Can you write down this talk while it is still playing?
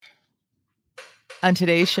On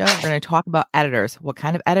today's show, we're going to talk about editors. What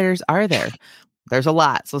kind of editors are there? There's a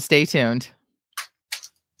lot, so stay tuned.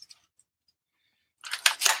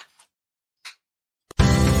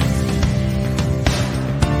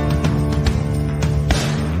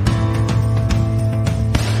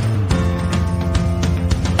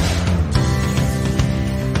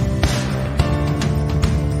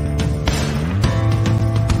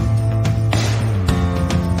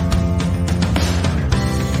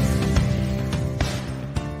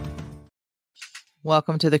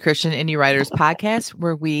 Welcome to the Christian Indie Writers Podcast,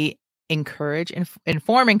 where we encourage,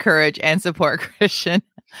 inform, encourage, and support Christian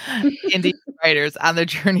indie writers on the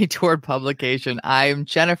journey toward publication. I'm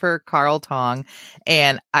Jennifer Carl Tong,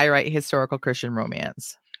 and I write historical Christian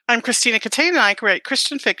romance. I'm Christina Catane, and I write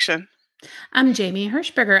Christian fiction. I'm Jamie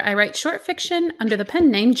Hirschberger. I write short fiction under the pen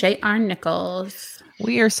name J.R. Nichols.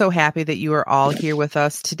 We are so happy that you are all here with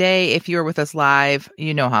us today. If you are with us live,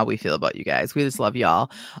 you know how we feel about you guys. We just love y'all.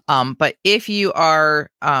 But if you are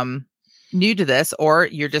new to this, or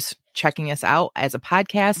you're just checking us out as a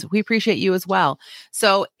podcast, we appreciate you as well.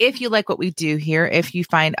 So if you like what we do here, if you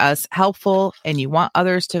find us helpful and you want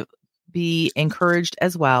others to be encouraged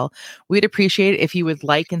as well, we'd appreciate it if you would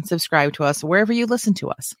like and subscribe to us wherever you listen to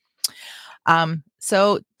us.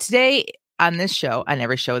 So today on this show, on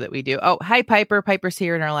every show that we do. Oh, hi, Piper. Piper's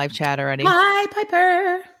here in our live chat already. Hi,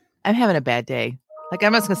 Piper. I'm having a bad day. Like,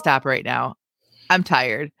 I'm just going to stop right now. I'm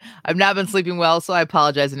tired. I've not been sleeping well, so I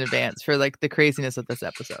apologize in advance for the craziness of this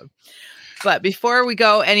episode. But before we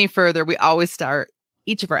go any further, we always start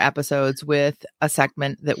each of our episodes with a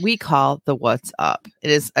segment that we call the What's Up. It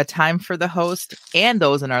is a time for the host and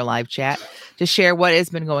those in our live chat to share what has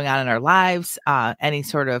been going on in our lives, any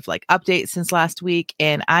sort of updates since last week.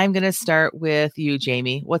 And I'm going to start with you,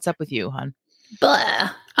 Jamie. What's up with you, hon? Blah.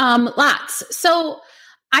 Lots. So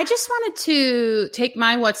I just wanted to take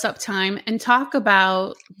my What's Up time and talk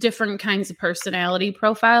about different kinds of personality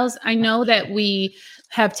profiles. I know that we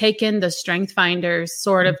have taken the Strength Finders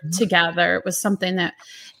sort of together. It was something that,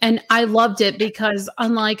 and I loved it because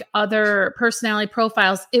unlike other personality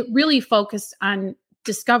profiles, it really focused on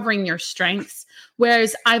discovering your strengths.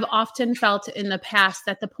 Whereas I've often felt in the past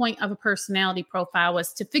that the point of a personality profile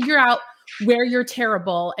was to figure out where you're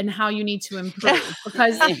terrible and how you need to improve,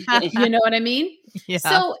 because you know what I mean? Yeah.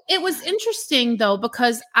 So it was interesting though,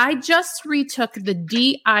 because I just retook the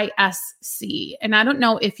DISC, and I don't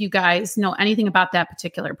know if you guys know anything about that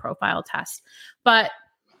particular profile test, but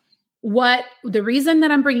the reason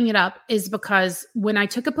that I'm bringing it up is because when I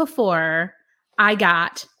took it before, I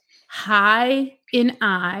got high in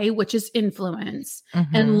I, which is influence,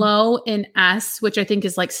 and low in S, which I think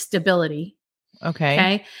is stability.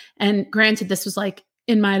 Okay. And granted, this was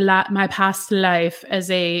in my past life as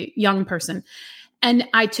a young person. And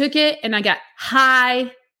I took it and I got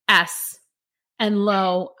high S and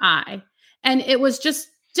low I. And it was just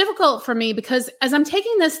difficult for me because as I'm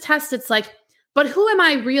taking this test, it's but who am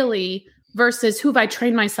I really versus who have I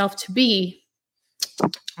trained myself to be?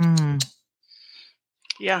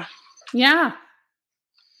 Yeah. Yeah.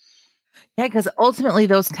 Yeah, because ultimately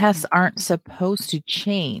those tests aren't supposed to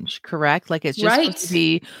change, correct? It's just supposed to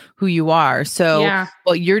be who you are. So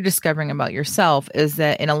what you're discovering about yourself is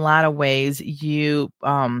that in a lot of ways, you,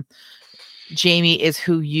 Jamie is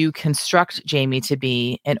who you construct Jamie to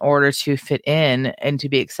be in order to fit in and to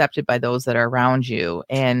be accepted by those that are around you.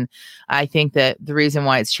 And I think that the reason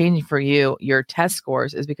why it's changing for you, your test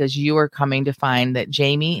scores, is because you are coming to find that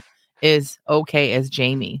Jamie is okay as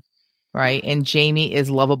Jamie. Right. And Jamie is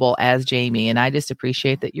lovable as Jamie. And I just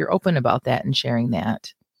appreciate that you're open about that and sharing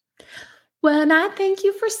that. Well, and I thank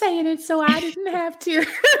you for saying it so I didn't have to.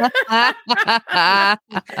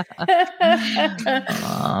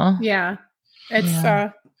 Yeah.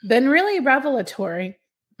 It's been really revelatory.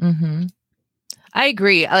 Mm-hmm. I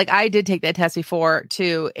agree. I did take that test before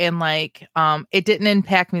too. And it didn't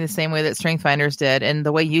impact me the same way that Strength Finders did. And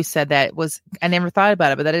the way you said that was, I never thought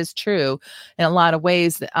about it, but that is true. In a lot of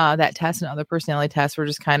ways, that test and other personality tests were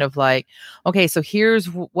just kind of okay, so here's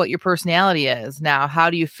what your personality is. Now, how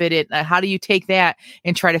do you fit it? How do you take that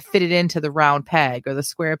and try to fit it into the round peg or the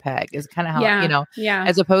square peg is kind of how,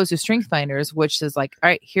 as opposed to Strength Finders, which is all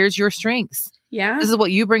right, here's your strengths. Yeah. This is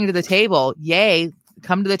what you bring to the table. Yay.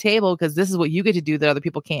 Come to the table because this is what you get to do that other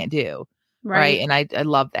people can't do. Right. And I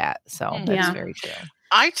love that. So that's very true.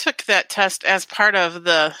 I took that test as part of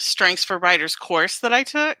the Strengths for Writers course that I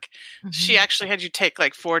took. She actually had you take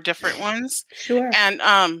 4 different ones. Sure.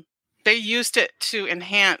 And they used it to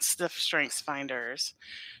enhance the Strengths Finders.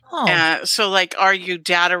 Oh. So are you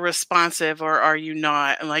data responsive or are you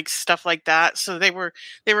not? And stuff like that. So they were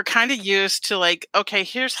kind of used to okay,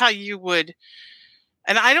 here's how you would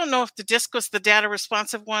And I don't know if the disc was the data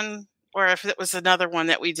responsive one or if it was another one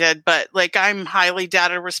that we did, but like I'm highly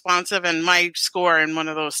data responsive and my score in one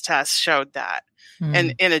of those tests showed that.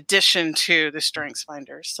 And in addition to the Strengths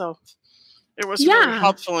Finder. So it was really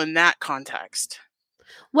helpful in that context.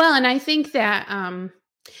 Well, and I think that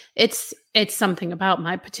it's something about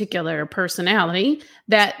my particular personality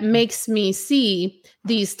that makes me see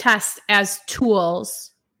these tests as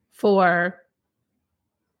tools for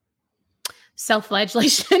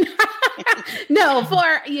self-flagellation. No,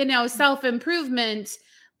 for, self-improvement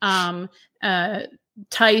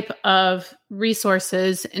type of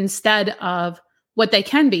resources instead of what they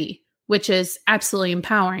can be, which is absolutely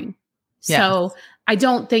empowering. Yes. So I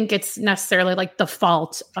don't think it's necessarily like the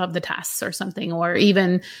fault of the tests or something, or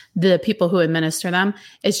even the people who administer them.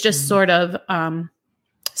 It's just sort of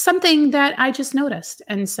something that I just noticed.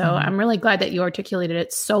 And so I'm really glad that you articulated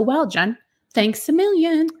it so well, Jen. Thanks a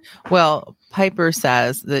million. Well, Piper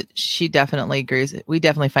says that she definitely agrees. We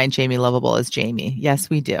definitely find Jamie lovable as Jamie. Yes,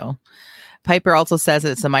 we do. Piper also says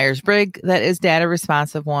that it's the Myers-Briggs that is data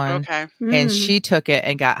responsive one. Okay. And she took it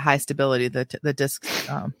and got high stability, the disc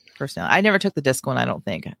personality. I never took the disc one, I don't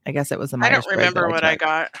think. I guess it was the Myers-Briggs. I don't remember what I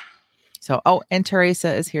got. So, and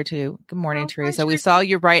Teresa is here too. Good morning, Teresa. We saw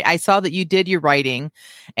you write. I saw that you did your writing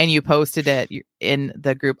and you posted it in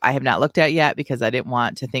the group. I have not looked at yet because I didn't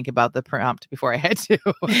want to think about the prompt before I had to.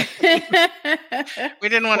 We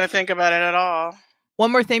didn't want to think about it at all.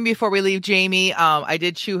 One more thing before we leave Jamie. I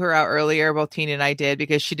did chew her out earlier. Both Tina and I did,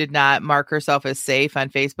 because she did not mark herself as safe on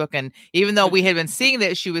Facebook. And even though we had been seeing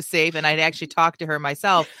that she was safe and I'd actually talked to her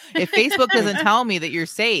myself, if Facebook doesn't tell me that you're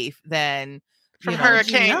safe, then from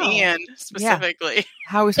Hurricane Ian specifically. Yeah.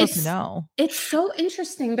 How are we supposed to know? It's so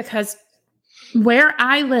interesting because where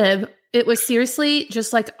I live, it was seriously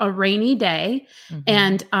just like a rainy day.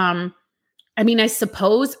 And I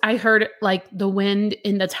suppose I heard like the wind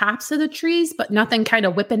in the tops of the trees, but nothing kind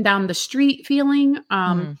of whipping down the street feeling.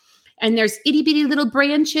 And there's itty bitty little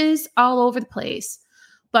branches all over the place.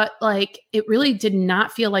 But like, it really did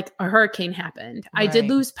not feel like a hurricane happened. Right. I did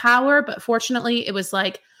lose power, but fortunately it was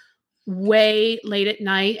like way late at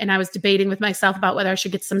night. And I was debating with myself about whether I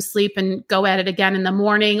should get some sleep and go at it again in the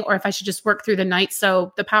morning, or if I should just work through the night.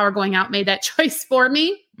 So the power going out made that choice for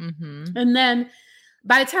me. And then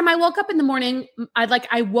by the time I woke up in the morning,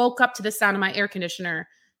 I woke up to the sound of my air conditioner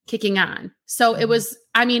kicking on. So it was,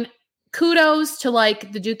 kudos to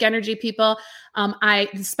like the Duke Energy people.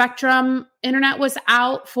 The Spectrum internet was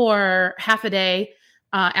out for half a day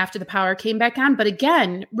after the power came back on, but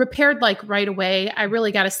again, repaired like right away. I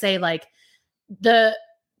really got to say, like, the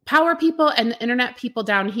power people and the internet people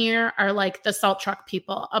down here are like the salt truck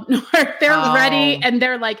people up north. They're ready, and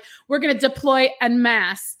they're like, we're going to deploy en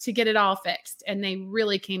masse to get it all fixed. And they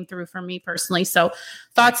really came through for me personally. So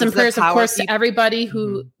thoughts and prayers, of course, to everybody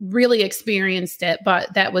who really experienced it,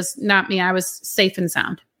 but that was not me. I was safe and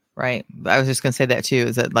sound. Right. I was just going to say that too,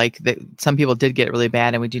 is that like some people did get it really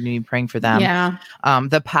bad, and we do need to be praying for them. Yeah.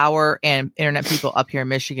 The power and internet people up here in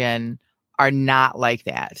Michigan are not like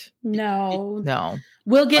that. No.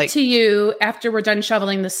 We'll get to you after we're done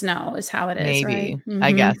shoveling the snow, is how it is. Maybe. Right?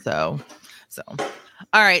 I guess so.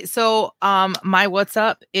 All right. So my what's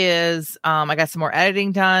up is I got some more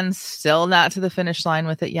editing done. Still not to the finish line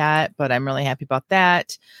with it yet, but I'm really happy about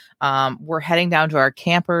that. We're heading down to our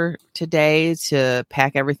camper today to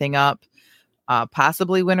pack everything up,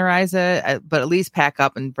 possibly winterize it, but at least pack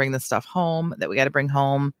up and bring the stuff home that we got to bring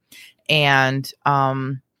home. And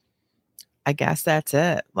I guess that's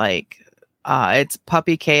it. Like, it's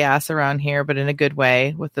puppy chaos around here, but in a good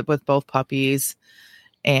way with both puppies.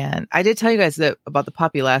 And I did tell you guys about the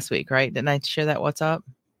puppy last week, right? Didn't I share that? What's up?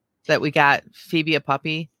 That we got Phoebe a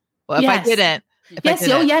puppy. Well, yes. If I didn't. Yes,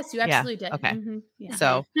 you absolutely did. Okay. Yeah.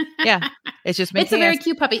 So yeah, it's just it's a very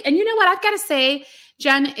cute puppy. And you know what? I've got to say,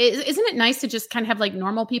 Jen, isn't it nice to just kind of have like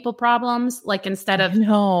normal people problems? Like, instead of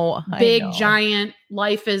big, giant,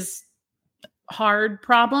 life is hard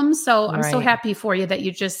problems. So I'm so happy for you that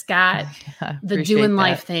you just got the doing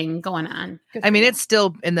life thing going on. It's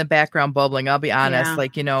still in the background bubbling. I'll be honest.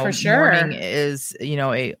 For sure. Mourning is,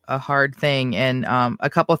 a hard thing. And a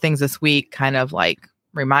couple of things this week kind of like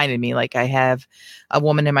reminded me, like, I have a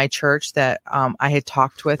woman in my church that I had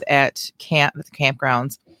talked with at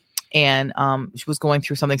campgrounds, and she was going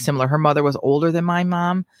through something similar. Her mother was older than my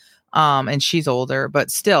mom. And she's older, but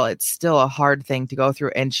still, it's still a hard thing to go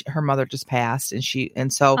through. And her mother just passed,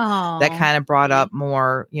 and so that kind of brought up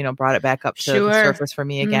more, brought it back up to the surface for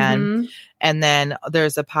me again. And then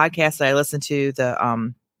there's a podcast that I listened to,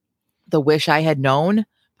 the Wish I Had Known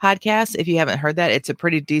podcast. If you haven't heard that, it's a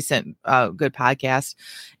pretty decent, good podcast.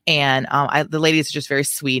 And the ladies are just very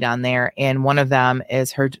sweet on there. And one of them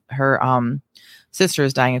is her sister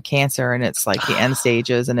is dying of cancer, and it's like the end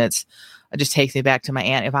stages, and it just takes me back to my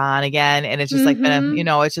Aunt Yvonne again. And it's just like,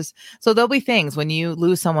 it's just, so there'll be things when you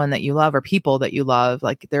lose someone that you love or people that you love,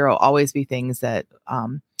 like there will always be things that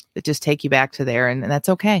just take you back to there. And that's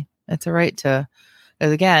okay. That's all right to,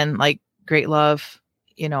 again, like great love,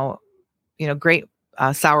 great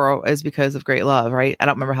sorrow is because of great love, right? I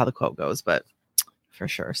don't remember how the quote goes, but for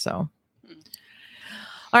sure. So.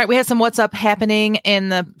 All right, we have some what's up happening in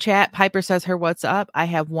the chat. Piper says her what's up. I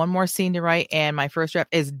have one more scene to write, and my first draft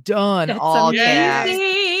is done. That's all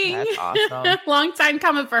amazing. That's awesome. Long time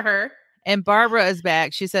coming for her. And Barbara is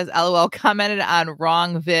back. She says, LOL, commented on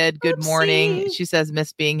wrong vid. Good morning. She says,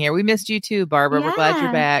 miss being here. We missed you too, Barbara. Yeah. We're glad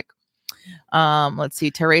you're back. Let's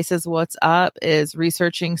see. Teresa's what's up is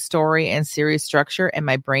researching story and series structure, and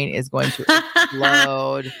my brain is going to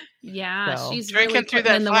explode. Yeah, so. She's drinking really through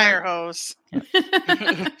that fire hose.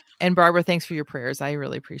 And Barbara, thanks for your prayers. I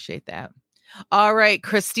really appreciate that. All right,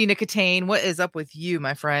 Christina Catane, what is up with you,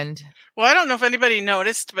 my friend? Well, I don't know if anybody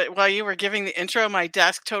noticed, but while you were giving the intro, my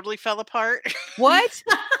desk totally fell apart. What?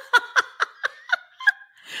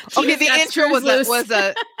 Okay, the intro was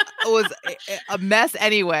a mess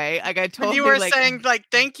anyway. Like I totally. You were saying like,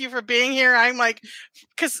 "Thank you for being here." I'm like,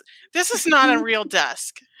 because this is not a real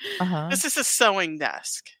desk. This is a sewing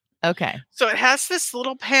desk. Okay. So it has this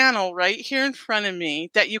little panel right here in front of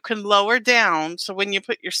me that you can lower down. So when you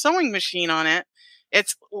put your sewing machine on it,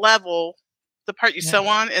 it's level. The part you sew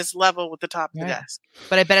on is level with the top of the desk.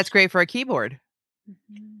 But I bet it's great for a keyboard.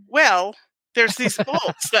 Well, there's these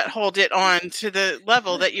bolts that hold it on to the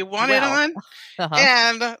level that you want it on.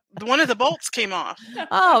 And one of the bolts came off.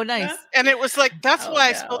 Oh, nice. And it was like, that's why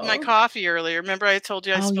I spilled my coffee earlier. Remember I told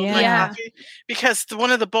you I spilled my coffee? Because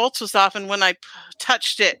one of the bolts was off, and when I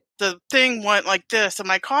touched it, the thing went like this, and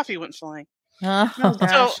my coffee went flying. Oh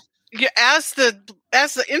gosh. So as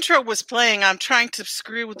the intro was playing, I'm trying to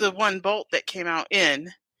screw the one bolt that came out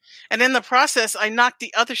in. And in the process, I knocked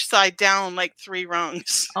the other side down like 3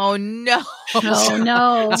 rungs. Oh, no. Oh,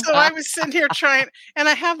 no. So I was sitting here trying, and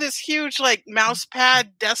I have this huge like mouse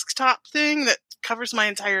pad desktop thing that covers my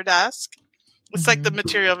entire desk. It's like the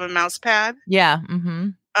material of a mouse pad. Yeah.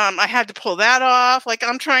 I had to pull that off. Like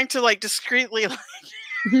I'm trying to like discreetly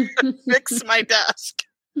fix my desk.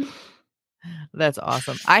 That's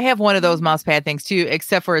awesome. I have one of those mouse pad things too,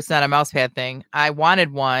 except for it's not a mouse pad thing. I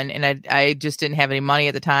wanted one, and I just didn't have any money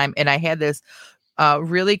at the time. And I had this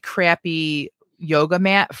really crappy yoga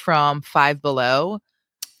mat from Five Below.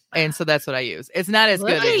 And so that's what I use. It's not as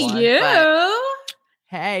good as one.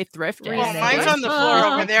 Hey, thrifting. Well, mine's on the floor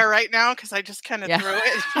over there right now because I just kind of threw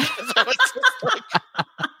it. So it's just like,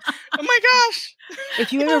 oh my gosh.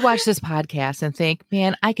 If you ever watch this podcast and think,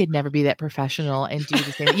 man, I could never be that professional and do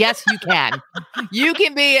the same. Yes, you can. You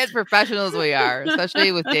can be as professional as we are,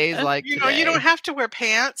 especially with days like today. You don't have to wear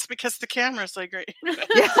pants because the camera's like great.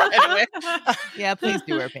 Anyway. Yeah, please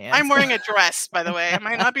do wear pants. I'm wearing a dress, by the way. I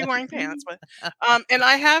might not be wearing pants, but and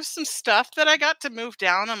I have some stuff that I got to move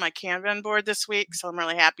down on my Kanban board this week, so I'm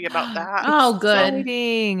really happy about that. Oh, good.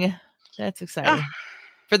 Exciting. That's exciting.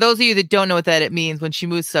 For those of you that don't know what that it means, when she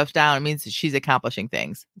moves stuff down, it means that she's accomplishing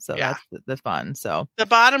things. So that's the fun. So the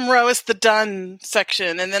bottom row is the done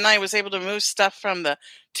section. And then I was able to move stuff from the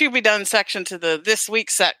to be done section to the this week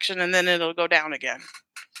section, and then it'll go down again.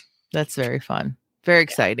 That's very fun. Very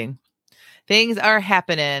exciting. Things are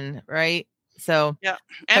happening, right? So yeah.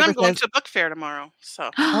 And I'm going to a book fair tomorrow. So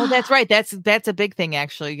oh, that's right. That's a big thing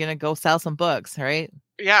actually. You're gonna go sell some books, right?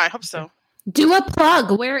 Yeah, I hope so. Do a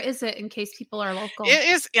plug. Where is it in case people are local?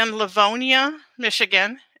 It is in Livonia,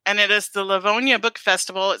 Michigan, and it is the Livonia Book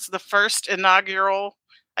Festival. It's the first inaugural.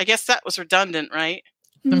 I guess that was redundant, right?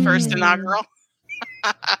 The first inaugural.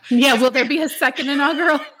 Yeah, will there be a second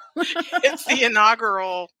inaugural? It's the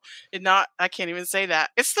inaugural. I can't even say that.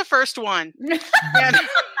 It's the first one. And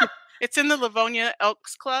it's in the Livonia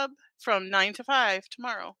Elks Club from 9 to 5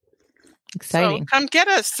 tomorrow. Exciting. So come get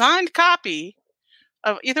a signed copy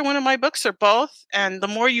of either one of my books or both, and the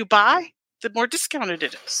more you buy, the more discounted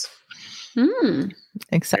it is.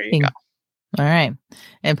 Exciting. All right.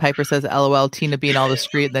 And Piper says, LOL, Tina being all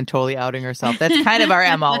discreet, then totally outing herself. That's kind of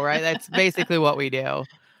our MO, right? That's basically what we do.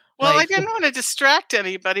 Well, I didn't want to distract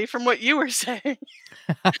anybody from what you were saying.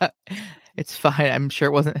 It's fine. I'm sure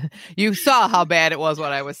it wasn't. You saw how bad it was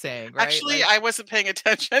what I was saying, right? Actually, I wasn't paying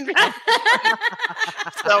attention.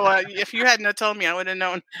 So if you hadn't told me, I would have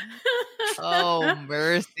known. Oh,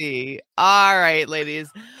 mercy. All right, ladies.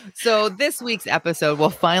 So this week's episode, we'll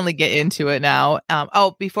finally get into it now.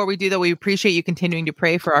 Before we do that, we appreciate you continuing to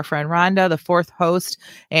pray for our friend Rhonda, the fourth host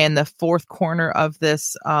and the fourth corner of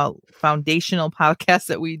this foundational podcast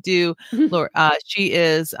that we do. Lord, she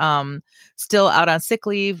is still out on sick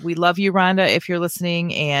leave. We love you, Rhonda, if you're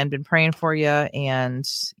listening, and been praying for you. And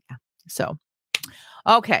yeah, so,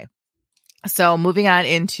 okay. So moving on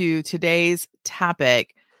into today's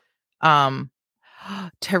topic.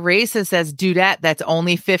 Teresa says, Dudette, that's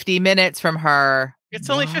only 50 minutes from her. It's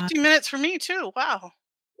only 50 minutes for me too. Wow.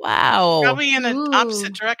 Probably in an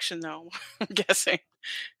opposite direction though, I'm guessing.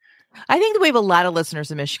 I think that we have a lot of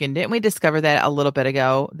listeners in Michigan. Didn't we discover that a little bit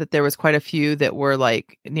ago, that there was quite a few that were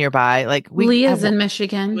like nearby? Like Leah's in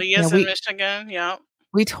Michigan. In Michigan. Yeah.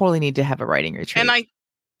 We totally need to have a writing retreat. And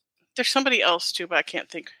there's somebody else too, but I can't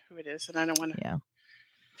think who it is. And I don't want to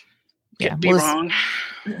be wrong.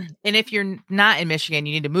 And if you're not in Michigan,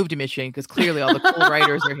 you need to move to Michigan because clearly all the cool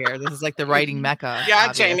writers are here. This is like the writing mecca. Yeah,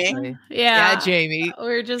 obviously. Jamie. Yeah, Jamie. We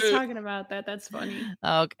were just talking about that. That's funny.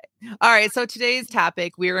 Okay. All right. So today's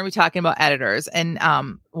topic, we're going to be talking about editors and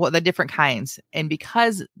the different kinds. And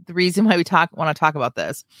because the reason why we want to talk about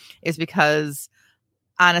this is because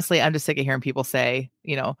honestly, I'm just sick of hearing people say,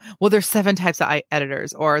 well, there's 7 types of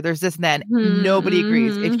editors, or there's this and that. Nobody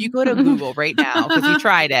agrees. If you go to Google right now, because we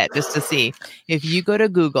tried it just to see, if you go to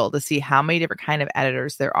Google to see how many different kind of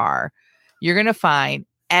editors there are, you're going to find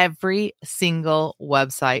every single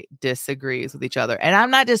website disagrees with each other. And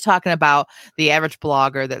I'm not just talking about the average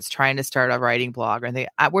blogger that's trying to start a writing blog or anything.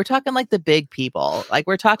 We're talking like the big people. Like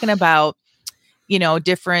we're talking about,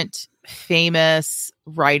 different famous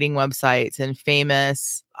writing websites and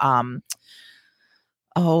famous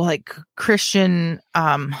like Christian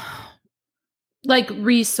like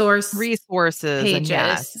resources pages. And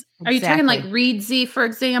yes, are you talking like Reedsy, for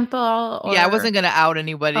example? Or... Yeah, I wasn't going to out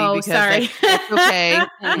anybody because sorry. That's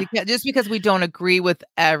okay. Just because we don't agree with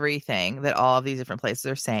everything that all of these different places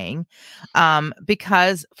are saying,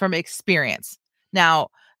 because from experience. Now,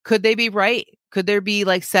 could they be right? Could there be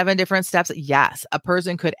like 7 different steps? Yes, a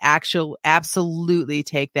person could absolutely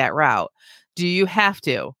take that route. Do you have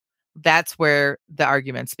to? That's where the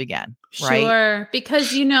arguments begin, right? Sure.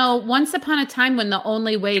 Because, once upon a time when the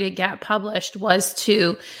only way to get published was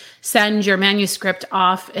to send your manuscript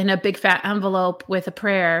off in a big fat envelope with a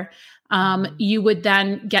prayer, you would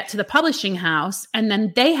then get to the publishing house, and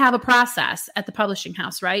then they have a process at the publishing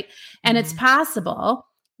house, right? And it's possible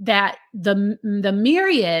that the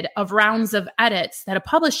myriad of rounds of edits that a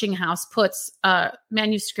publishing house puts a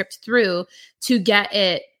manuscript through to get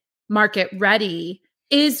it market ready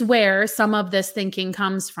is where some of this thinking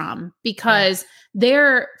comes from, because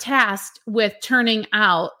they're tasked with turning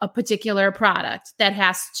out a particular product that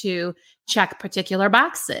has to check particular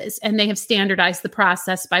boxes, and they have standardized the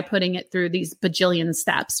process by putting it through these bajillion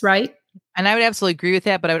steps, right? And I would absolutely agree with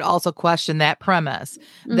that, but I would also question that premise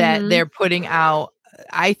that they're putting out.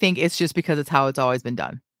 I think it's just because it's how it's always been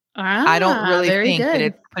done. I don't really think that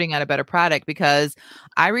it's putting out a better product, because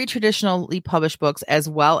I read traditionally published books as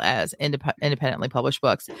well as independently published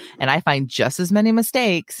books, and I find just as many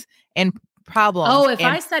mistakes and problems. Oh, if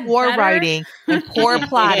I said poor better? writing and poor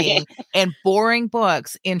plotting and boring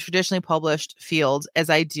books in traditionally published fields as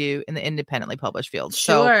I do in the independently published fields.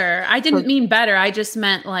 Sure. I didn't mean better. I just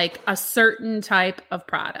meant like a certain type of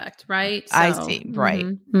product, right? So, I see. Right.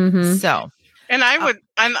 Mm-hmm. So. And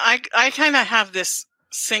I kind of have this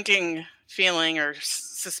sinking feeling or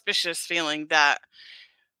suspicious feeling that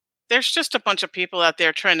there's just a bunch of people out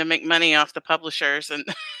there trying to make money off the publishers, and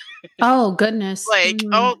oh goodness,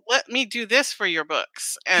 let me do this for your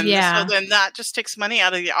books, and so then that just takes money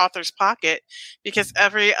out of the author's pocket, because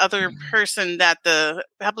every other person that the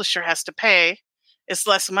publisher has to pay is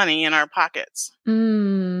less money in our pockets.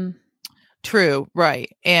 True, right,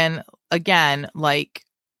 and again, like.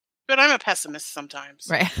 But I'm a pessimist sometimes.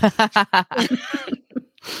 Right.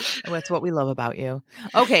 That's what we love about you.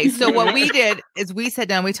 Okay. So what we did is we sat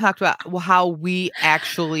down, we talked about how we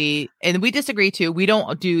actually, and we disagree too. We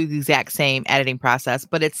don't do the exact same editing process,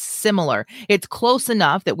 but it's similar. It's close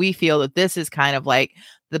enough that we feel that this is kind of like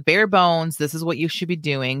the bare bones. This is what you should be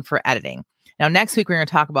doing for editing. Now, next week, we're going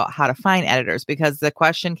to talk about how to find editors, because the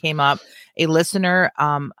question came up, a listener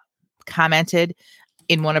commented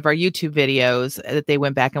in one of our YouTube videos that they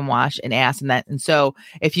went back and watched and asked, and so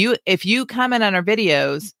if you comment on our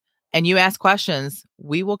videos, and you ask questions,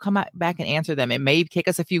 we will come back and answer them. It may take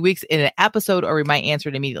us a few weeks in an episode, or we might answer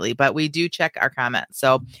it immediately, but we do check our comments.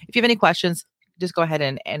 So if you have any questions, just go ahead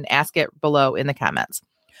and ask it below in the comments,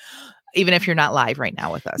 even if you're not live right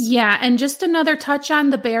now with us. Yeah. And just another touch on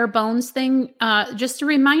the bare bones thing. Just a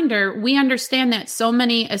reminder, we understand that so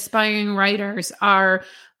many aspiring writers are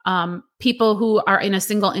people who are in a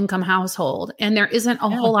single income household, and there isn't a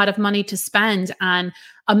whole lot of money to spend on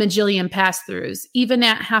a majillion pass-throughs. Even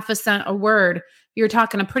at 50 cents a word, you're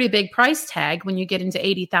talking a pretty big price tag when you get into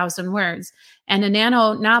 80,000 words. And a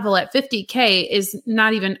nano novel at 50K is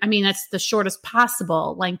not even, I mean, that's the shortest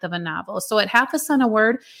possible length of a novel. So at 50 cents a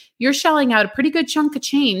word, you're shelling out a pretty good chunk of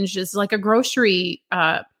change. It's like a grocery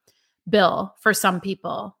bill for some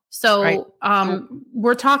people. So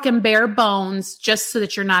we're talking bare bones just so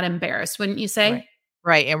that you're not embarrassed, wouldn't you say?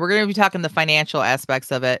 Right. And we're going to be talking the financial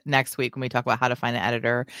aspects of it next week when we talk about how to find an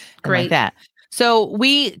editor and like that. So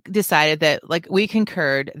we decided that, like, we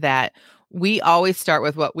concurred that we always start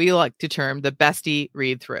with what we like to term the bestie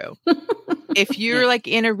read through. If you're like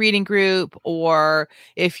in a reading group, or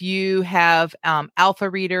if you have alpha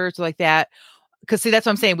readers like that, because see, that's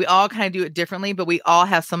what I'm saying. We all kind of do it differently, but we all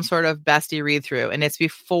have some sort of bestie read through. And it's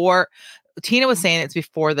before, Tina was saying, it's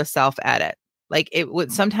before the self edit. Like, it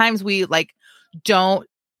would, sometimes we like, I'll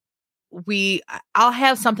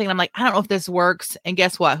have something and I'm like, I don't know if this works. And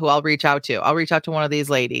guess what? Who I'll reach out to? I'll reach out to one of these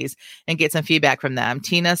ladies and get some feedback from them.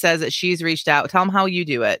 Tina says that she's reached out. Tell them how you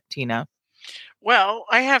do it, Tina. Well,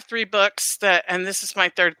 I have 3 books and this is my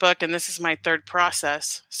 3rd book, and this is my 3rd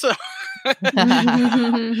process. So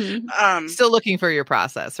still looking for your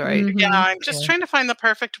process, right? Yeah, I'm just trying to find the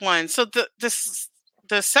perfect one. So the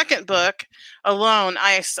 2nd book alone,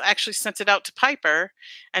 I actually sent it out to Piper,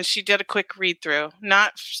 and she did a quick read through.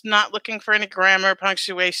 Not looking for any grammar,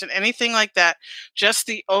 punctuation, anything like that. Just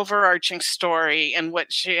the overarching story and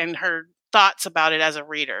what she and her thoughts about it as a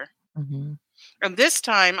reader. Mm-hmm. And this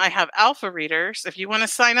time I have alpha readers. If you want to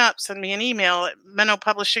sign up, send me an email at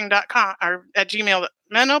mennopublishing.com or at Gmail,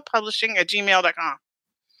 mennopublishing@gmail.com.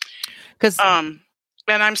 Because and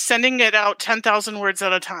I'm sending it out 10,000 words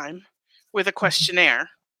at a time with a questionnaire.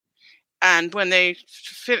 And when they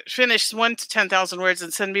finish 1 to 10,000 words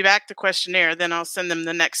and send me back the questionnaire, then I'll send them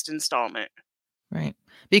the next installment. Right.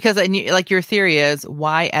 Because like your theory is,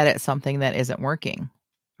 why edit something that isn't working?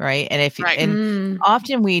 Right. And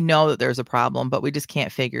often we know that there's a problem, but we just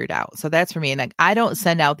can't figure it out. So that's for me. And like, I don't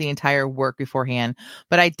send out the entire work beforehand,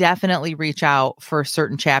 but I definitely reach out for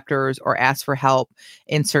certain chapters or ask for help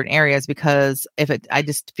in certain areas, because I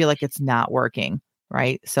just feel like it's not working.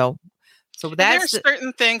 Right. So that's, there are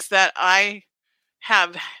certain things that I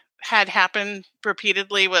have had happen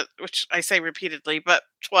repeatedly, which I say repeatedly, but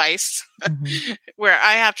twice, where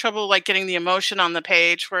I have trouble like getting the emotion on the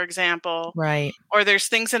page, for example. Right. Or there's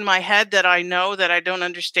things in my head that I know that I don't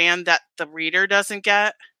understand that the reader doesn't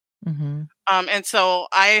get. And so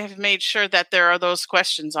I have made sure that there are those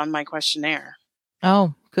questions on my questionnaire.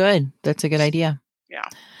 Oh, good. That's a good idea. Yeah.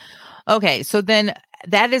 Okay. So then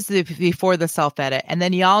that is before the self-edit. And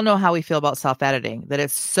then y'all know how we feel about self-editing, that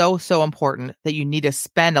it's so, so important that you need to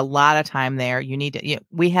spend a lot of time there. You need to,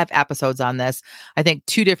 we have episodes on this. I think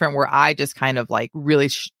 2 different where I just kind of like really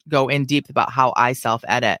go in deep about how I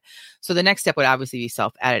self-edit. So the next step would obviously be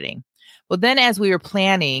self-editing. Well, then as we were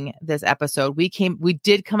planning this episode, we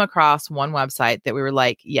did come across one website that we were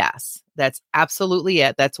like, yes, that's absolutely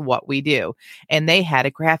it. That's what we do. And they had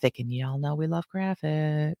a graphic, and y'all know we love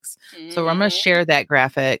graphics. So I'm going to share that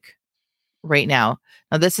graphic right now.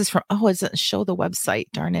 Now this is from, it doesn't show the website.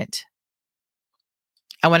 Darn it.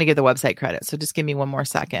 I want to give the website credit. So just give me one more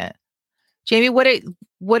second. Jamie, what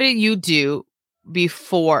do you do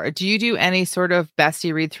before? Do you do any sort of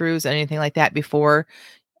bestie read throughs, anything like that before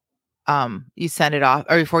you send it off,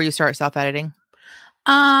 or before you start self-editing?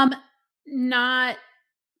 Not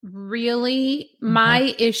really.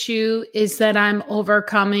 My issue is that I'm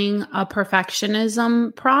overcoming a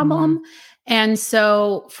perfectionism problem. And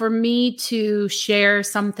so for me to share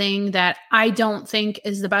something that I don't think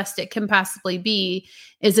is the best it can possibly be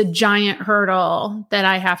is a giant hurdle that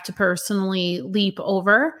I have to personally leap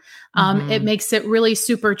over. It makes it really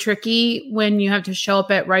super tricky when you have to show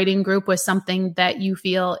up at writing group with something that you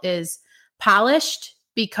feel is polished,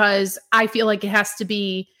 because I feel like it has to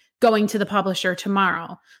be going to the publisher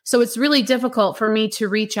tomorrow. So it's really difficult for me to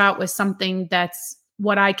reach out with something that's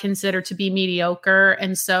what I consider to be mediocre.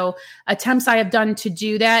 And so attempts I have done to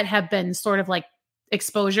do that have been sort of like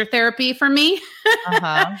exposure therapy for me,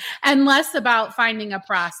 and less about finding a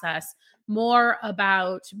process, more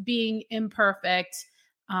about being imperfect,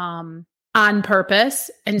 on purpose.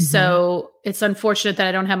 And so it's unfortunate that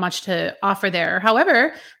I don't have much to offer there.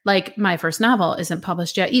 However, like my first novel isn't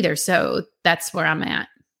published yet either. So that's where I'm at.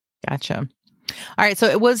 Gotcha. All right. So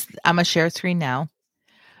it was, I'm going to share screen now.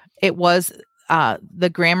 It was the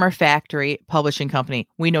Grammar Factory Publishing Company.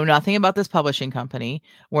 We know nothing about this publishing company.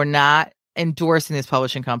 We're not endorsing this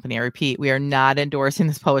publishing company. I repeat, we are not endorsing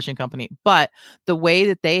this publishing company. But the way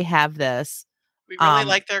that they have this, we really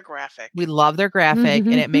like their graphic. We love their graphic,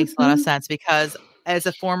 and it makes a lot of sense because as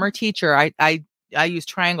a former teacher, I use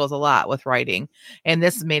triangles a lot with writing, and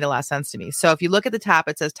this made a lot of sense to me. So if you look at the top,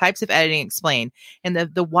 it says types of editing explained, and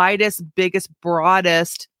the widest, biggest,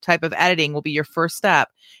 broadest type of editing will be your first step,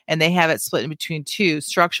 and they have it split in between two: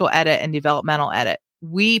 structural edit and developmental edit.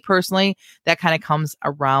 We personally, that kind of comes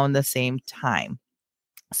around the same time.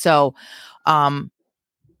 So I'm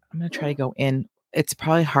going to try to go in. It's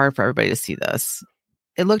probably hard for everybody to see this.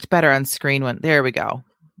 It looked better on screen when, there we go.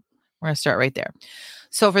 We're going to start right there.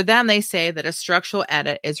 So for them, they say that a structural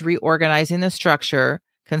edit is reorganizing the structure,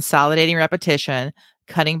 consolidating repetition,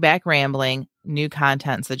 cutting back rambling, new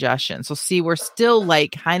content suggestions. So see, we're still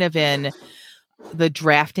like kind of in the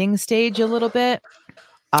drafting stage a little bit.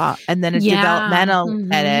 And then a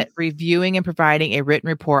developmental edit, reviewing and providing a written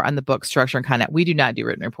report on the book structure and content. We do not do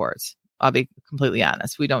written reports. I'll be completely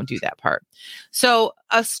honest. We don't do that part. So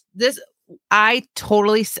I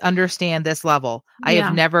totally understand this level. I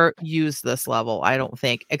have never used this level, I don't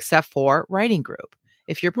think, except for writing group.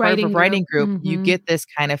 If you're part of a writing group, you get this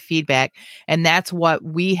kind of feedback. And that's what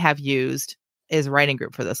we have used is writing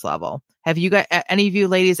group for this level. Have you got any of you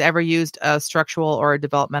ladies ever used a structural or a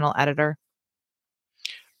developmental editor?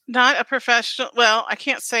 Not a professional. Well, I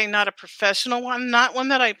can't say not a professional one, not one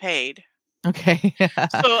that I paid. Okay.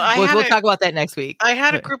 So we'll talk about that next week. I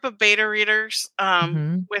had a group of beta readers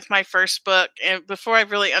with my first book. And before I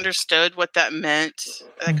really understood what that meant, so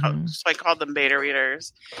I called them beta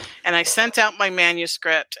readers. And I sent out my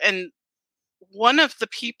manuscript. And one of the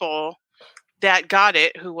people that got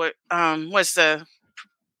it, who was the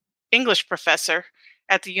English professor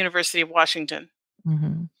at the University of Washington.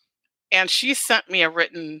 And she sent me a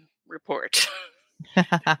written report.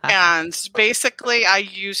 And basically, I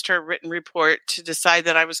used her written report to decide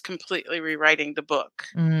that I was completely rewriting the book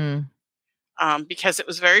because it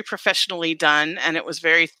was very professionally done and it was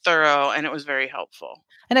very thorough and it was very helpful.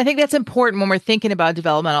 And I think that's important when we're thinking about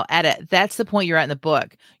developmental edit. That's the point you're at in the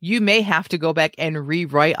book. You may have to go back and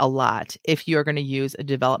rewrite a lot if you're going to use a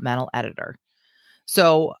developmental editor.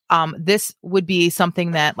 So this would be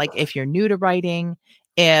something that, like, if you're new to writing,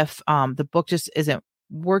 if the book just isn't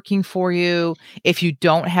working for you, if you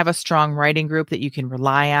don't have a strong writing group that you can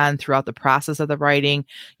rely on throughout the process of the writing,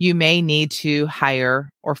 you may need to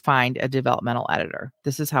hire or find a developmental editor.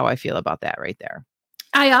 This is how I feel about that right there.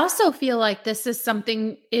 I also feel like this is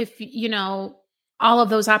something, if, all of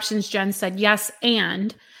those options Jen said, yes,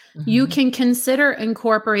 and you can consider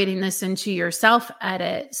incorporating this into your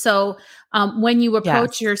self-edit. So when you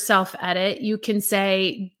approach your self-edit, you can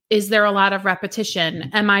say, is there a lot of repetition?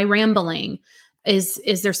 Am I rambling?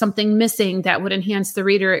 Is there something missing that would enhance the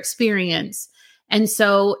reader experience? And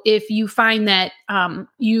so if you find that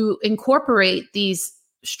you incorporate these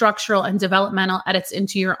structural and developmental edits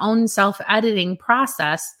into your own self-editing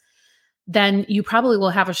process, then you probably will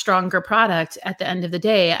have a stronger product at the end of the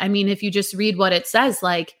day. I mean, if you just read what it says,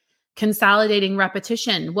 like consolidating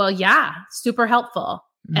repetition, well, yeah, super helpful.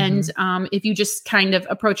 And if you just kind of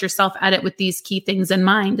approach your self-edit with these key things in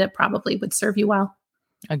mind, it probably would serve you well.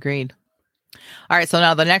 Agreed. All right. So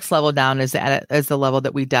now the next level down is the level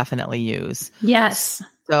that we definitely use. Yes.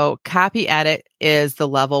 So copy edit is the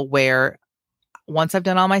level where once I've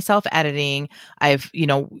done all my self-editing, I've,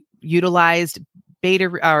 utilized beta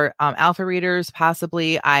or alpha readers,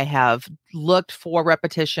 possibly. I have looked for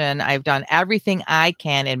repetition. I've done everything I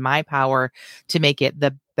can in my power to make it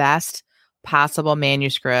the best possible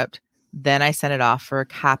manuscript. Then I send it off for a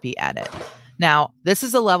copy edit. Now, this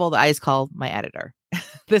is a level that I just call my editor.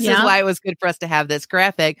 This is why it was good for us to have this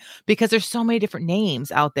graphic, because there's so many different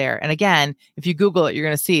names out there. And again, if you Google it, you're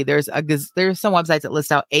going to see there's some websites that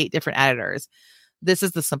list out 8 different editors. This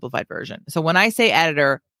is the simplified version. So when I say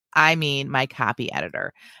editor, I mean my copy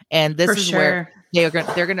editor. And this is where they're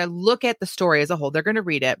going to look at the story as a whole. They're going to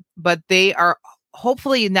read it, but they are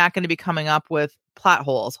hopefully not going to be coming up with plot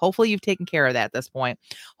holes. Hopefully you've taken care of that at this point.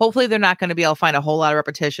 Hopefully they're not going to be able to find a whole lot of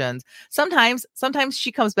repetitions. Sometimes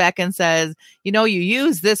she comes back and says, you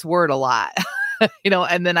use this word a lot,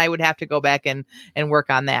 and then I would have to go back and work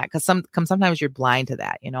on that, because sometimes you're blind to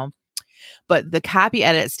that, But the copy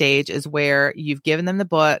edit stage is where you've given them the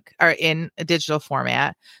book or in a digital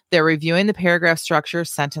format. They're reviewing the paragraph structure,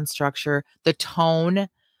 sentence structure, the tone,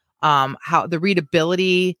 how the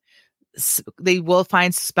readability. They will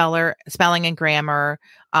find spelling and grammar.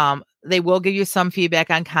 They will give you some feedback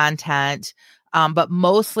on content. But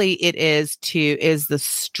mostly it is the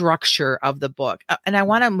structure of the book. And I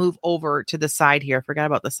want to move over to the side here. I forgot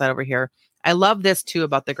about the side over here. I love this too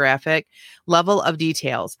about the graphic level of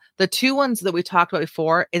details. The two ones that we talked about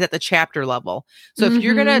before is at the chapter level. So if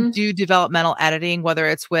you're going to do developmental editing, whether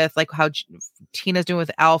it's with like how Tina's doing with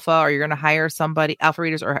Alpha, or you're going to hire somebody, Alpha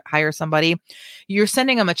readers, or hire somebody, you're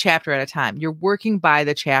sending them a chapter at a time. You're working by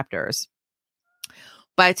the chapters.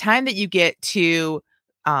 By the time that you get to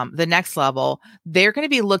the next level, they're going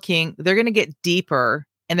to get deeper,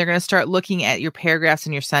 and they're going to start looking at your paragraphs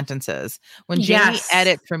and your sentences. When Jamie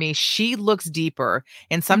edits for me, she looks deeper,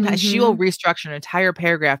 and sometimes she will restructure an entire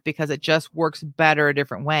paragraph because it just works better a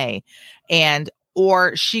different way.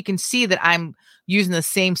 Or she can see that I'm using the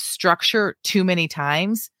same structure too many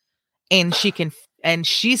times, and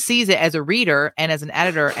she sees it as a reader and as an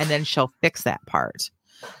editor, and then she'll fix that part.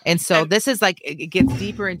 And so this is like, it gets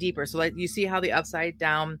deeper and deeper. So like you see how the upside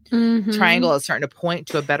down triangle is starting to point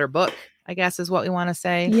to a better book, I guess is what we want to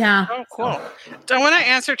say. Yeah. Oh, cool. So I want to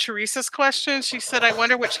answer Teresa's question. She said, I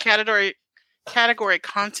wonder which category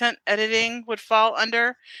content editing would fall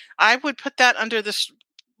under. I would put that under this,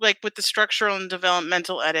 like with the structural and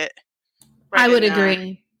developmental edit. I would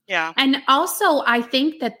agree. Yeah. And also I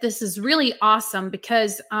think that this is really awesome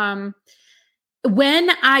because, when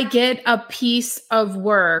I get a piece of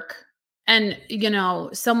work and,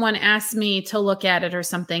 someone asks me to look at it or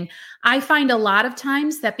something, I find a lot of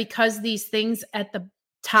times that because these things at the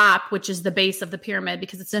top, which is the base of the pyramid,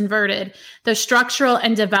 because it's inverted, the structural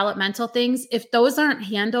and developmental things, if those aren't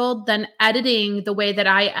handled, then editing the way that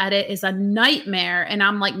I edit is a nightmare. And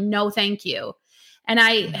I'm like, no, thank you. And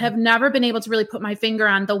I have never been able to really put my finger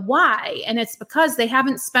on the why. And it's because they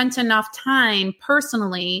haven't spent enough time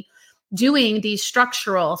personally doing these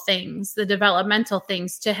structural things, the developmental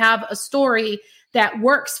things, to have a story that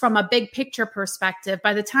works from a big picture perspective.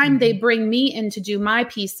 By the time they bring me in to do my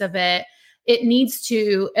piece of it, it needs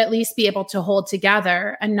to at least be able to hold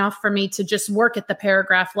together enough for me to just work at the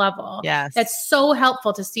paragraph level. Yes. That's so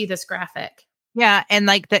helpful to see this graphic. Yeah. And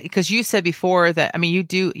like that, because you said before that, I mean,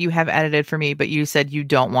 you have edited for me, but you said you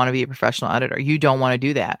don't want to be a professional editor. You don't want to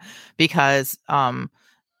do that because,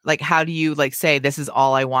 like, how do you like say this is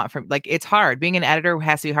all I want from, like, it's hard. Being an editor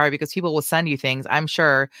has to be hard because people will send you things, I'm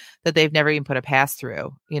sure, that they've never even put a pass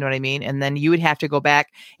through. You know what I mean? And then you would have to go back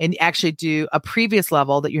and actually do a previous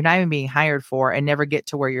level that you're not even being hired for and never get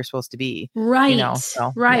to where you're supposed to be. Right.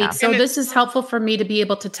 Right. Yeah. So this is helpful for me to be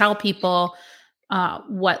able to tell people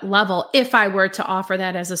what level, if I were to offer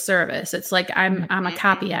that as a service. It's like I'm a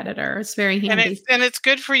copy editor. It's very handy. And it's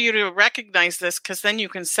good for you to recognize this, because then you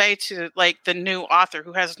can say to like the new author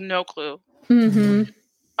who has no clue,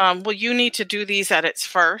 well, you need to do these edits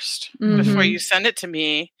first before you send it to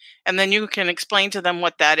me. And then you can explain to them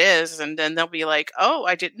what that is. And then they'll be like, oh,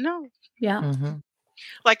 I didn't know. Yeah.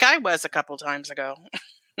 Like I was a couple times ago.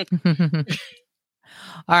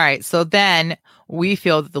 All right. So then we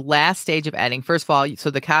feel that the last stage of editing, first of all, so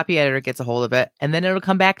the copy editor gets a hold of it, and then it'll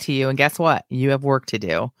come back to you. And guess what? You have work to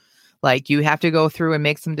do. Like, you have to go through and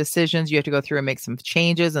make some decisions. You have to go through and make some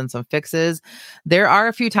changes and some fixes. There are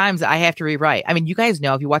a few times that I have to rewrite. I mean, you guys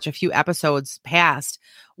know, if you watch a few episodes past,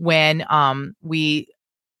 when we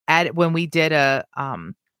did a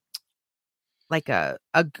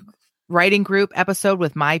writing group episode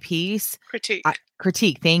with my piece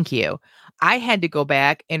critique. Thank you. I had to go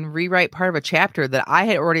back and rewrite part of a chapter that I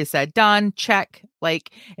had already said, done, check. Like,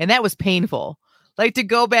 and that was painful. Like, to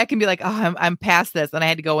go back and be like, oh, I'm past this. And I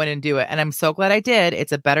had to go in and do it. And I'm so glad I did.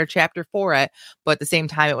 It's a better chapter for it. But at the same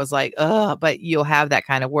time, it was like, but you'll have that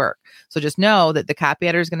kind of work. So just know that the copy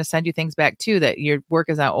editor is going to send you things back too, that your work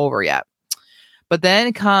is not over yet. But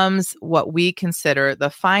then comes what we consider the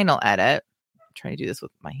final edit. I'm trying to do this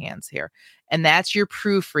with my hands here. And that's your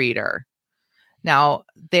proofreader. Now,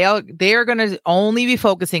 they are going to only be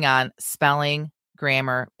focusing on spelling,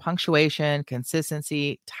 grammar, punctuation,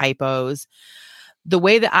 consistency, typos. The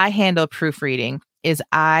way that I handle proofreading is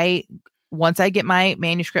once I get my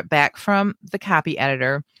manuscript back from the copy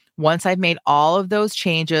editor, once I've made all of those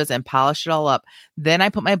changes and polished it all up, then I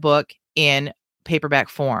put my book in paperback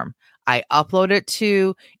form. I upload it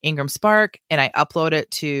to Ingram Spark, and I upload it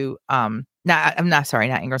to not Ingram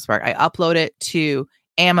Spark. I upload it to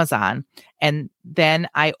Amazon, and then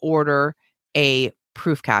I order a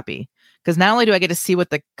proof copy. Because not only do I get to see what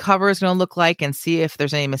the cover is going to look like and see if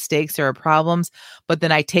there's any mistakes or problems, but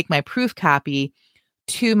then I take my proof copy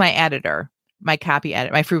to my editor, my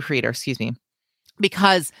proofreader, excuse me,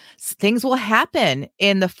 because things will happen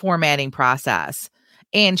in the formatting process.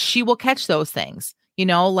 and she will catch those things.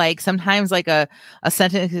 Like sometimes like a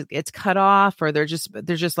sentence gets cut off, or there's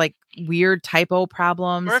just like weird typo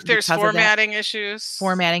problems. Or if there's formatting issues,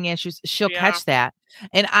 she'll catch that.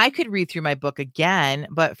 And I could read through my book again,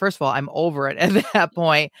 but first of all, I'm over it at that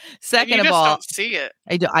point. Second of all, don't see it.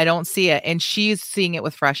 I don't see it. And she's seeing it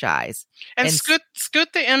with fresh eyes. And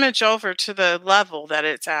scoot the image over to the level that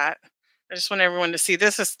it's at. I just want everyone to see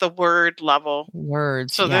this is the word level.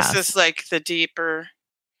 Words. So this is like the deeper.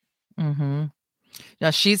 Mm-hmm. Now,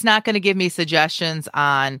 she's not going to give me suggestions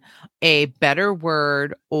on a better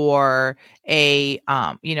word or a,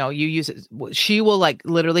 you use it. She will like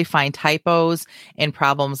literally find typos and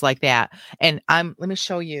problems like that. And let me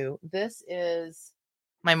show you. This is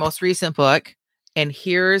my most recent book. And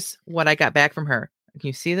here's what I got back from her. Can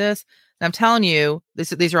you see this? And I'm telling you,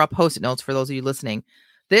 these are all Post-it notes for those of you listening.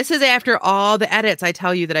 This is after all the edits I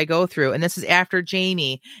tell you that I go through. And this is after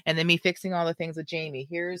Jamie and then me fixing all the things with Jamie.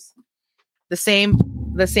 Here's the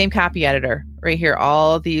same copy editor right here.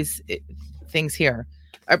 All of these things here.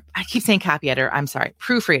 I keep saying copy editor. I'm sorry.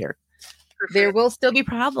 Proofreader. There will still be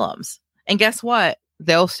problems. And guess what?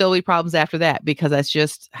 There'll still be problems after that because that's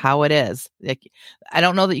just how it is. Like, I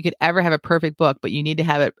don't know that you could ever have a perfect book, but you need to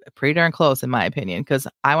have it pretty darn close, in my opinion, because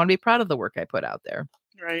I want to be proud of the work I put out there.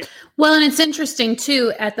 Right. Well, and it's interesting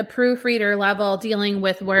too at the proofreader level dealing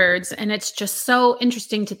with words. And it's just so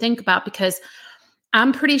interesting to think about because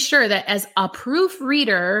I'm pretty sure that as a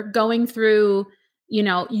proofreader going through,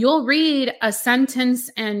 you'll read a sentence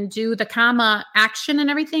and do the comma action and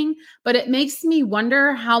everything, but it makes me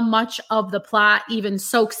wonder how much of the plot even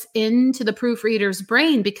soaks into the proofreader's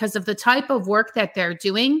brain because of the type of work that they're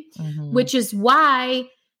doing, which is why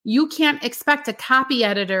you can't expect a copy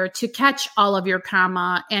editor to catch all of your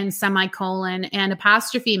comma and semicolon and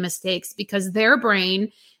apostrophe mistakes because their brain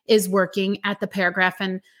is working at the paragraph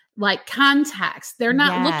and like context. They're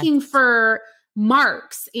not looking for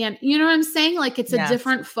marks. And you know what I'm saying? Like it's a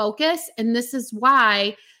different focus. And this is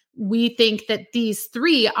why we think that these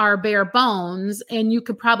three are bare bones and you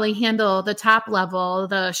could probably handle the top level,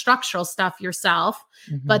 the structural stuff yourself,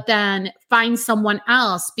 but then find someone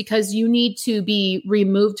else because you need to be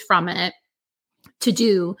removed from it to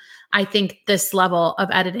do, I think, this level of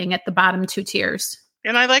editing at the bottom two tiers.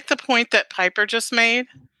 And I like the point that Piper just made,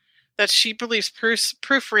 that she believes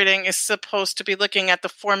proofreading is supposed to be looking at the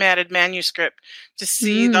formatted manuscript to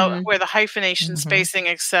see where the hyphenation, spacing,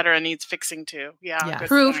 etc. needs fixing to.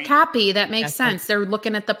 Proof point. Copy. That makes sense. They're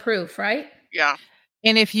looking at the proof, right? Yeah.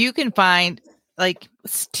 And if you can find like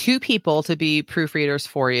two people to be proofreaders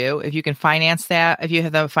for you, if you can finance that, if you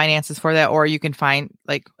have the finances for that, or you can find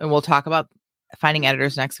and we'll talk about finding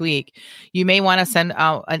editors next week, you may want to send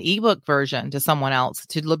out an ebook version to someone else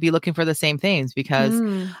to be looking for the same things because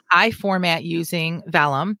I format using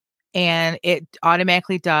Vellum and it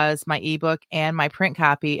automatically does my ebook and my print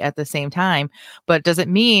copy at the same time, but it doesn't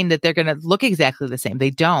mean that they're going to look exactly the same.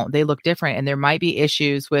 They don't. They look different and there might be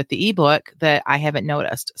issues with the ebook that I haven't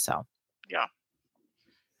noticed. So, yeah.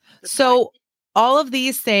 So all of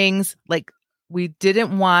these things, like we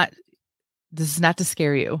didn't want, this is not to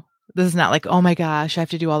scare you. This is not like, oh my gosh, I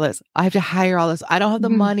have to do all this. I have to hire all this. I don't have the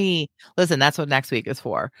money. Listen, that's what next week is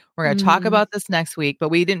for. We're going to talk about this next week, but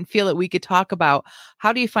we didn't feel that we could talk about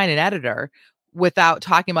how do you find an editor without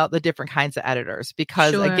talking about the different kinds of editors?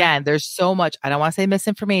 Because again, there's so much, I don't want to say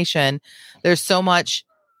misinformation. There's so much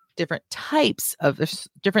different types of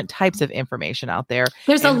information out there.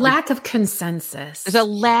 There's a lack of consensus. There's a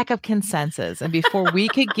lack of consensus. And before we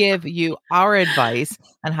could give you our advice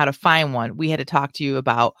on how to find one, we had to talk to you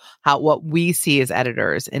about what we see as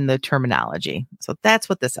editors in the terminology. So that's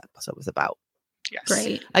what this episode was about. Yes.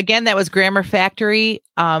 Great. Again, that was Grammar Factory.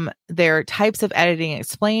 Their types of editing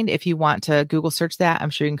explained. If you want to Google search that, I'm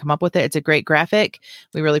sure you can come up with it. It's a great graphic.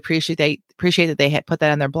 We really appreciate that they had put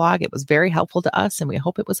that on their blog. It was very helpful to us, and we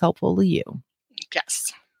hope it was helpful to you.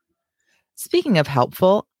 Yes. Speaking of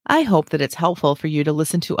helpful, I hope that it's helpful for you to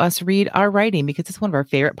listen to us read our writing because it's one of our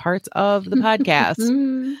favorite parts of the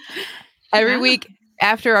podcast. Every week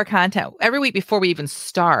after our content, every week before we even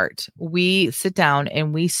start, we sit down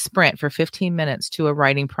and we sprint for 15 minutes to a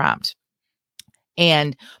writing prompt.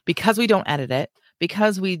 And because we don't edit it,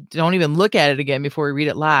 because we don't even look at it again before we read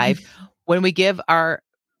it live, when we give our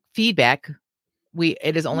feedback,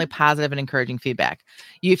 it is only positive and encouraging feedback.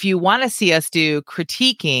 If you want to see us do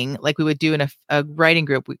critiquing like we would do in a writing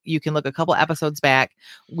group, you can look a couple episodes back.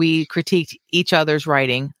 We critiqued each other's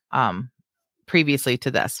writing previously to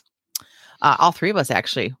this. All three of us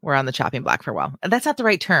actually were on the chopping block for a while. And that's not the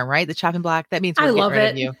right term, right? The chopping block. That means we're getting rid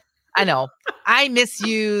of you. I know. I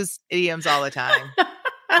misuse idioms all the time.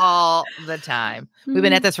 all the time. We've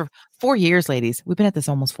been at this for 4 years, ladies. We've been at this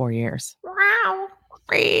almost 4 years. Wow.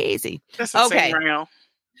 Crazy. That's okay. Real.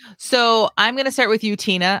 So I'm going to start with you,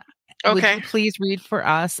 Tina. Okay. Would you please read for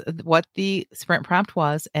us what the sprint prompt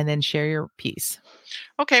was and then share your piece?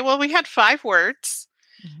 Okay. Well, we had 5 words,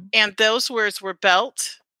 and those words were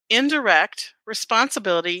belt, indirect,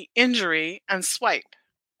 responsibility, injury, and swipe.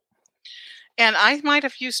 And I might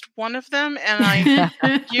have used one of them, and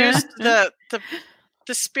I used the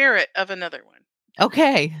spirit of another one.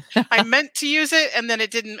 Okay. I meant to use it, and then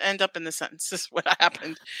it didn't end up in the sentence. This is what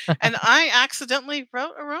happened. And I accidentally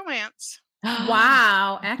wrote a romance.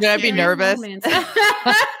 Wow. Should I be nervous?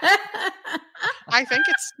 I think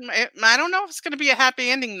I don't know if it's going to be a happy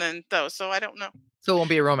ending then, though, so I don't know. So it won't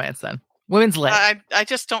be a romance then? Women's lit. I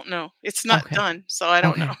just don't know. It's not done, so I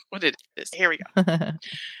don't know what it is. Here we go.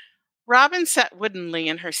 Robin sat woodenly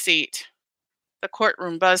in her seat. The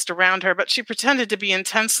courtroom buzzed around her, but she pretended to be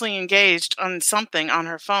intensely engaged on something on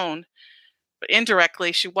her phone. But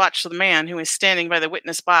indirectly, she watched the man who was standing by the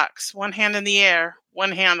witness box, one hand in the air,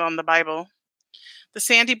 one hand on the Bible. The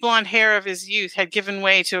sandy blonde hair of his youth had given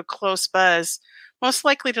way to a close buzz, most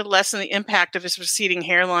likely to lessen the impact of his receding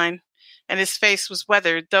hairline, and his face was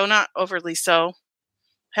weathered, though not overly so.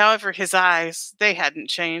 However, his eyes, they hadn't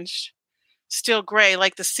changed. Still gray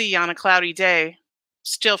like the sea on a cloudy day.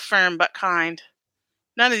 Still firm but kind.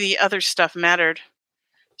 None of the other stuff mattered.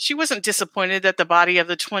 She wasn't disappointed that the body of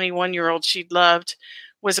the 21-year-old she'd loved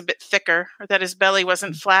was a bit thicker, or that his belly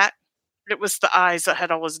wasn't flat. It was the eyes that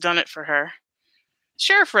had always done it for her.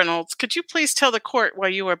 Sheriff Reynolds, could you please tell the court why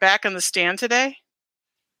you were back on the stand today?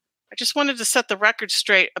 I just wanted to set the record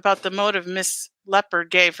straight about the motive Miss Leopard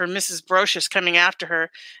gave for Mrs. Brocious coming after her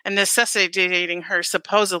and necessitating her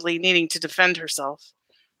supposedly needing to defend herself.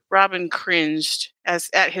 Robin cringed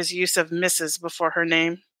at his use of Mrs. before her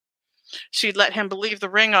name. She'd let him believe the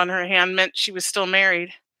ring on her hand meant she was still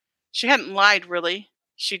married. She hadn't lied, really.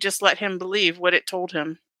 She just let him believe what it told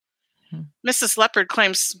him. Miss Leopard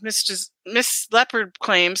claims Mrs.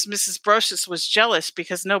 Brocious was jealous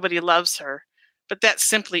because nobody loves her, but that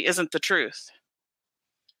simply isn't the truth.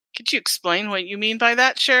 Could you explain what you mean by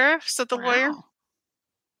that, Sheriff? Said the lawyer.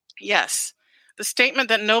 Yes. The statement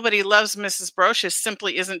that nobody loves Mrs. Brocious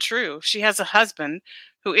simply isn't true. She has a husband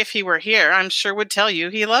who, if he were here, I'm sure would tell you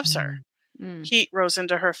he loves her. Heat rose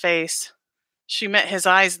into her face. She met his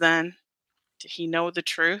eyes then. Did he know the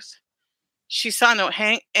truth? She saw no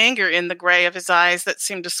anger in the gray of his eyes that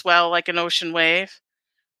seemed to swell like an ocean wave.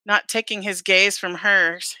 Not taking his gaze from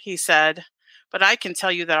hers, he said, but I can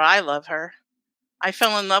tell you that I love her. I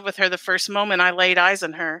fell in love with her the first moment I laid eyes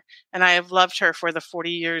on her, and I have loved her for the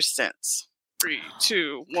 40 years since. 3,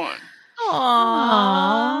 2, 1.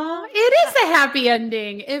 Aww. It is a happy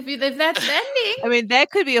ending. If that's the ending. I mean,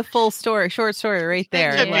 that could be a full story, short story right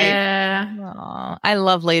there. Yeah. I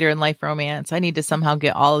love later in life romance. I need to somehow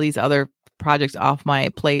get all of these other projects off my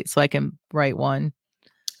plate so I can write one.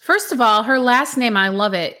 First of all, her last name, I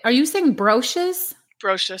love it. Are you saying Brocious?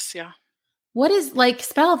 Brocious, yeah. What is,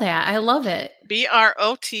 spell that? I love it.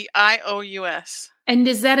 Brotious. And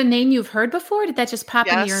is that a name you've heard before? Did that just pop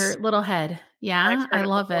in your little head? Yeah, I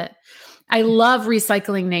love it. I love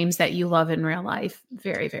recycling names that you love in real life.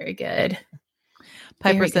 Very, very good.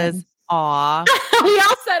 Piper says, aw. We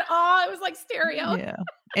all said, aw. It was like stereo. Yeah.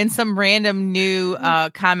 And some random new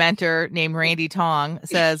commenter named Randy Tong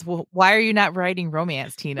says, well, why are you not writing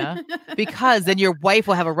romance, Tina? Because then your wife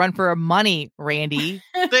will have a run for her money, Randy.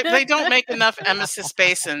 They don't make enough emesis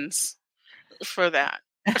basins for that.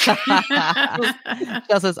 She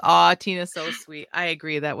says, aw, Tina's so sweet. I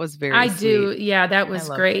agree. That was very sweet. Do. Yeah, that was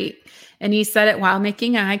great. It. And he said it while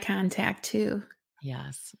making eye contact too.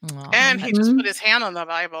 Yes. Aww. And he just put his hand on the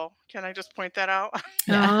Bible. Can I just point that out?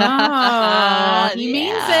 Oh, he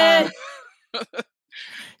means it.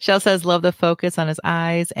 Shell says, love the focus on his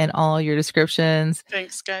eyes and all your descriptions.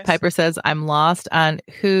 Thanks, guys. Piper says, I'm lost on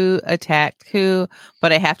who attacked who,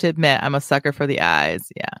 but I have to admit, I'm a sucker for the eyes.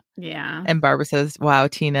 Yeah. Yeah. And Barbara says, wow,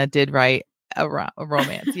 Tina did write a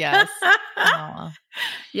romance. Yes.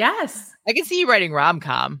 Yes. I can see you writing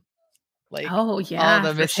rom-com. Oh, yeah. All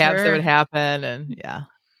the mishaps that would happen. And yeah.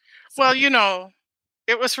 Well,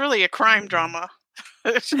 it was really a crime drama.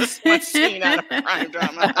 It's just one scene out of a crime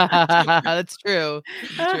drama. That's true.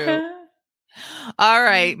 That's true. All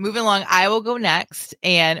right, moving along. I will go next,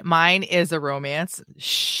 and mine is a romance.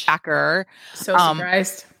 Shocker. So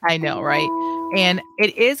surprised. I know, right? And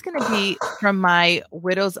it is going to be from my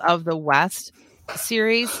Widows of the West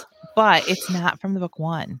series, but it's not from the book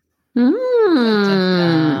one.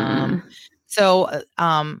 So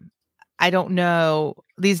I don't know.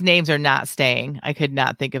 These names are not staying. I could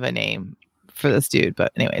not think of a name for this dude.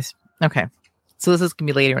 But anyways, okay. So this is going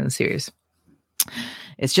to be later in the series.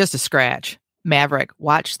 It's just a scratch. Maverick,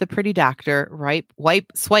 watch the pretty doctor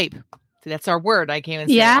swipe. See, that's our word. I can't even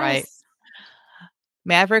say it right.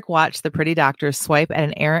 Maverick watched the pretty doctor swipe at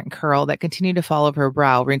an errant curl that continued to fall over her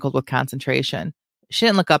brow, wrinkled with concentration. She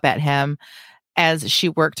didn't look up at him as she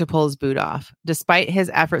worked to pull his boot off. Despite his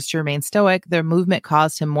efforts to remain stoic, their movement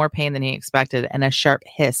caused him more pain than he expected, and a sharp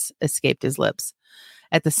hiss escaped his lips.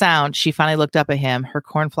 At the sound, she finally looked up at him, her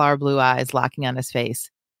cornflower blue eyes locking on his face.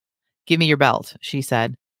 "Give me your belt," she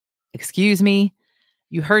said. "Excuse me?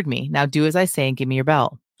 You heard me. Now do as I say and give me your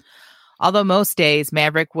belt." Although most days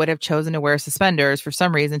Maverick would have chosen to wear suspenders, for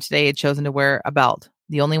some reason today he had chosen to wear a belt,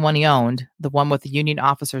 the only one he owned, the one with the Union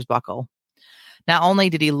officer's buckle. Not only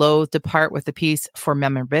did he loathe to part with the piece for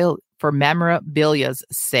memorabilia's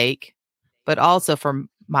sake, but also for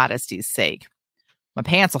modesty's sake. "My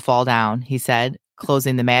pants will fall down," he said,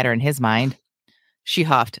 closing the matter in his mind. She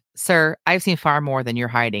huffed. "Sir, I've seen far more than you're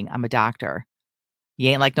hiding. I'm a doctor." "You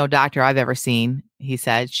ain't like no doctor I've ever seen," he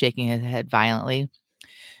said, shaking his head violently.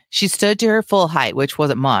 She stood to her full height, which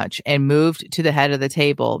wasn't much, and moved to the head of the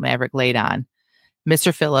table Maverick laid on.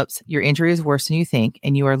 "Mr. Phillips, your injury is worse than you think,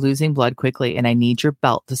 and you are losing blood quickly, and I need your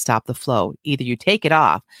belt to stop the flow. Either you take it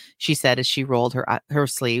off," she said as she rolled her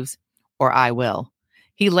sleeves, "or I will."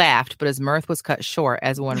 He laughed, but his mirth was cut short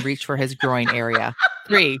as one reached for his groin area.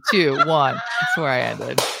 3, 2, 1. That's where I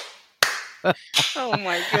ended. Oh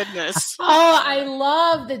my goodness. Oh, I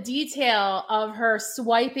love the detail of her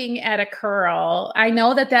swiping at a curl. I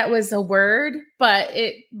know that was a word, but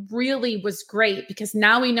it really was great because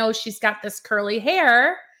now we know she's got this curly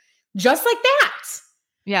hair just like that.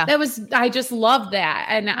 Yeah. I just love that.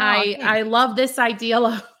 And I love this idea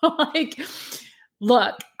of like,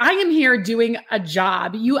 look, I am here doing a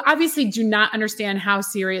job. You obviously do not understand how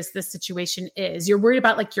serious this situation is. You're worried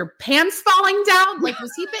about like your pants falling down. Like,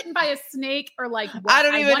 was he bitten by a snake or like, what? I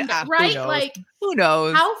don't even wonder, right? Like, who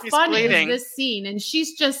knows? How fun is this scene? And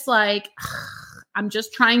she's just like, I'm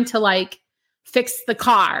just trying to like fix the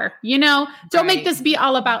car, don't make this be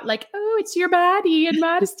all about like, oh, it's your body and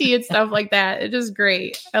modesty and stuff like that. It is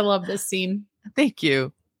great. I love this scene. Thank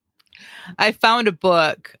you. I found a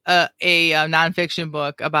book, a nonfiction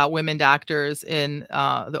book about women doctors in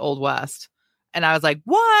the Old West. And I was like,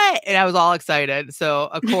 what? And I was all excited. So,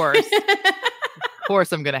 of course,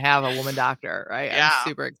 I'm going to have a woman doctor, right? Yeah. I'm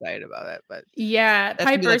super excited about it. But yeah,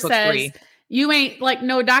 Piper says, "You ain't like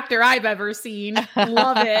no doctor I've ever seen."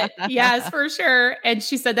 Love it. Yes, for sure. And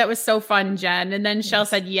she said that was so fun, Jen. And then Shell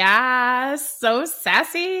said, "Yes, so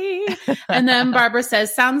sassy." And then Barbara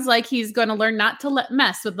says, "Sounds like he's going to learn not to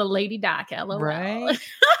mess with the lady doc." LOL. Right.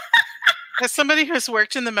 As somebody who's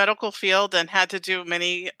worked in the medical field and had to do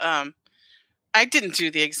many, I didn't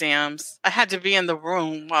do the exams. I had to be in the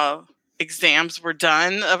room while exams were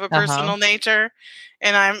done of a personal nature.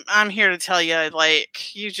 And I'm here to tell you,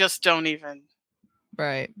 like, you just don't even.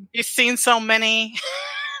 Right. You've seen so many.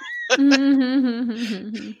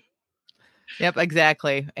 Yep,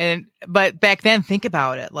 exactly. But back then, think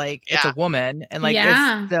about it. Like, it's a woman, and like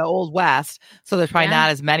it's the Old West, so there's probably not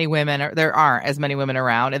as many women, or there aren't as many women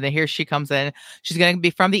around. And then here she comes in. She's going to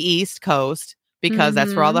be from the East Coast because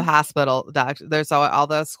that's where all the hospital doctors, there's all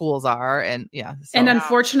the schools are, and so. And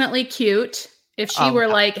unfortunately, cute. If she were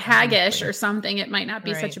like haggish or something, it might not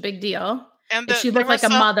be such a big deal. And if she looked like a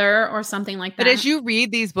mother or something like that. But as you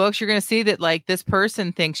read these books, you're going to see that like this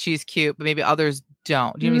person thinks she's cute, but maybe others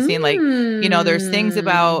don't. You know what I'm saying? Like, there's things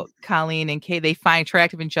about Colleen and Kay they find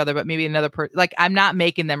attractive in each other, but maybe another person. Like, I'm not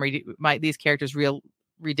making them these characters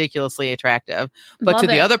ridiculously attractive, but to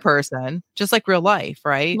the other person, just like real life,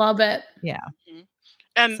 right? Love it. Yeah. Mm-hmm.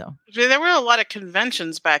 And there were a lot of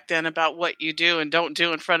conventions back then about what you do and don't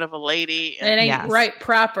do in front of a lady. It ain't right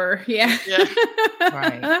proper. Yeah.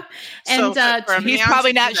 Right. And he's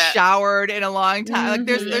probably not showered in a long time. Like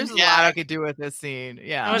there's a lot I could do with this scene.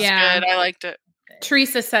 Yeah. That was good. I liked it.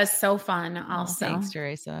 Teresa says so fun also. Thanks,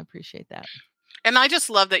 Teresa. I appreciate that. And I just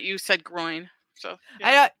love that you said groin. So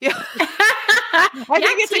I think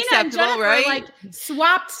it's Tina acceptable, right? Like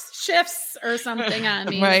swapped shifts or something on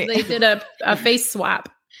me. Right. They did a face swap.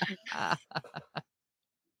 All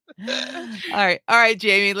right,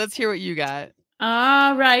 Jamie. Let's hear what you got.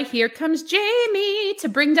 All right, here comes Jamie to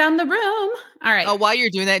bring down the room. All right. Oh, while you're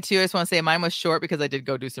doing that too, I just want to say mine was short because I did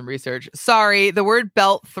go do some research. Sorry, the word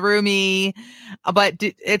belt threw me, but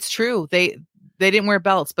it's true. They didn't wear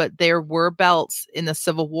belts, but there were belts in the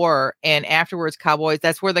Civil War, and afterwards, cowboys.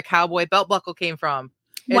 That's where the cowboy belt buckle came from.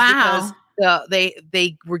 Wow. Because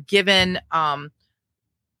they were given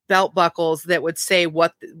belt buckles that would say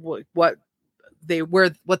what they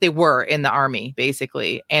were what they were in the army,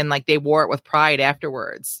 basically, and like they wore it with pride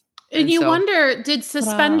afterwards. And you wonder, did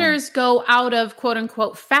suspenders go out of quote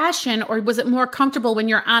unquote fashion, or was it more comfortable when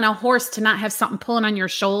you're on a horse to not have something pulling on your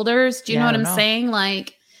shoulders? Do you know what I'm saying?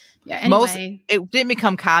 Like, yeah, anyway. It didn't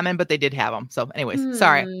become common, but they did have them. So anyways,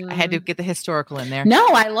 sorry. I had to get the historical in there. No,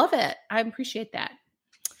 I love it. I appreciate that.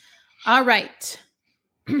 All right.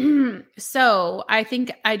 So I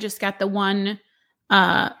think I just got the one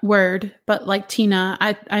word, but like Tina,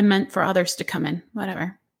 I meant for others to come in.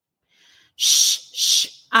 Whatever.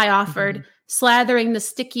 Shh. I offered, slathering the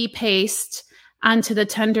sticky paste onto the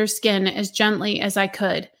tender skin as gently as I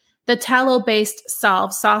could. The tallow-based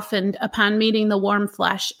salve softened upon meeting the warm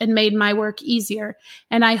flesh and made my work easier,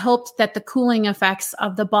 and I hoped that the cooling effects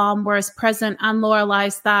of the balm were as present on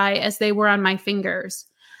Lorelai's thigh as they were on my fingers.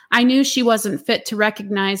 I knew she wasn't fit to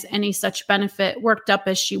recognize any such benefit, worked up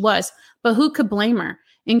as she was, but who could blame her?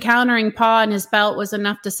 Encountering Paw in his belt was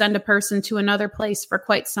enough to send a person to another place for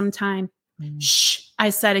quite some time. Shh, I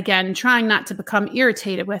said again, trying not to become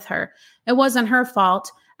irritated with her. It wasn't her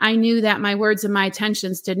fault. I knew that my words and my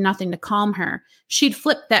attentions did nothing to calm her. She'd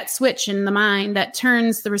flipped that switch in the mind that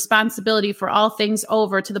turns the responsibility for all things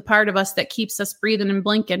over to the part of us that keeps us breathing and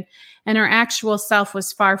blinking, and her actual self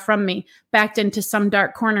was far from me, backed into some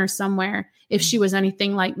dark corner somewhere, if she was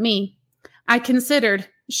anything like me. I considered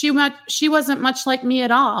she wasn't much like me at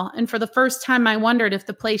all, and for the first time I wondered if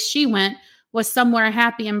the place she went was somewhere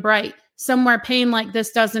happy and bright, somewhere pain like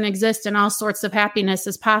this doesn't exist and all sorts of happiness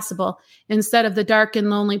is possible, instead of the dark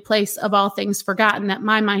and lonely place of all things forgotten that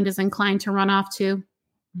my mind is inclined to run off to.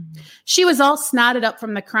 She was all snotted up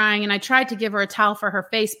from the crying, and I tried to give her a towel for her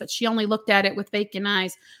face, but she only looked at it with vacant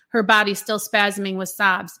eyes, her body still spasming with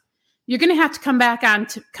sobs. You're going to have to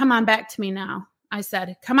come on back to me now, I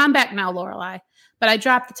said. Come on back now, Lorelai. But I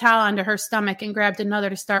dropped the towel onto her stomach and grabbed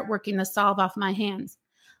another to start working the salve off my hands.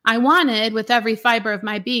 I wanted, with every fiber of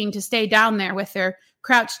my being, to stay down there with her,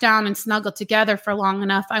 crouched down and snuggled together for long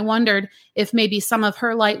enough. I wondered if maybe some of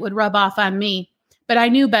her light would rub off on me. But I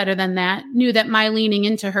knew better than that, knew that my leaning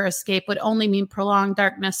into her escape would only mean prolonged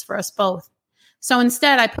darkness for us both. So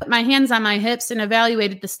instead, I put my hands on my hips and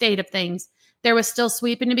evaluated the state of things. There was still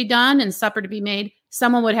sweeping to be done and supper to be made.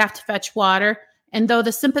 Someone would have to fetch water. And though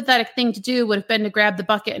the sympathetic thing to do would have been to grab the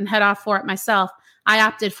bucket and head off for it myself, I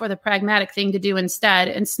opted for the pragmatic thing to do instead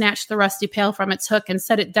and snatched the rusty pail from its hook and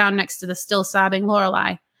set it down next to the still sobbing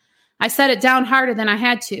Lorelai. I set it down harder than I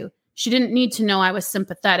had to. She didn't need to know I was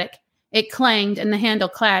sympathetic. It clanged and the handle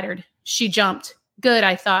clattered. She jumped. Good,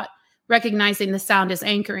 I thought, recognizing the sound as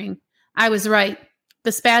anchoring. I was right.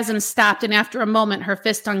 The spasms stopped, and after a moment, her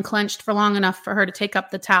fist unclenched for long enough for her to take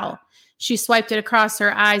up the towel. She swiped it across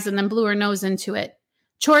her eyes and then blew her nose into it.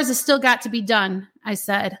 Chores have still got to be done, I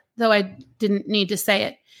said, though I didn't need to say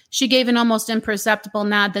it. She gave an almost imperceptible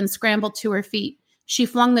nod, then scrambled to her feet. She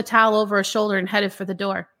flung the towel over her shoulder and headed for the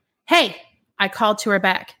door. Hey, I called to her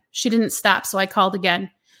back. She didn't stop, so I called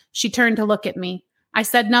again. She turned to look at me. I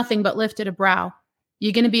said nothing but lifted a brow.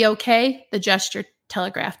 You going to be okay? The gesture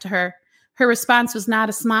telegraphed to her. Her response was not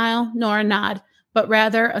a smile nor a nod, but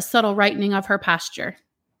rather a subtle rightening of her posture.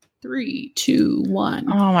 3, 2,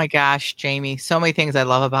 1. Oh my gosh, Jamie. So many things I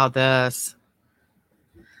love about this.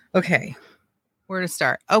 Okay. Where to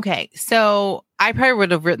start? Okay. So I probably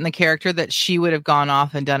would have written the character that she would have gone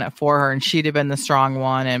off and done it for her and she'd have been the strong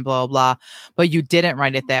one and blah, blah. But you didn't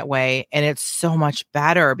write it that way. And it's so much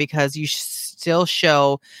better because you still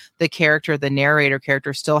show the character, the narrator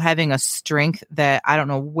character, still having a strength that I don't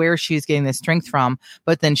know where she's getting the strength from,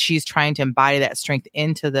 but then she's trying to embody that strength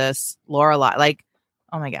into this Lorelai. Like,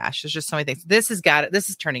 oh my gosh, there's just so many things. This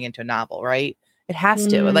is turning into a novel, right? It has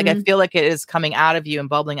to. Like, I feel like it is coming out of you and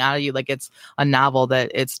bubbling out of you. Like it's a novel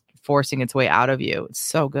that it's forcing its way out of you. It's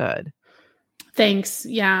so good. Thanks.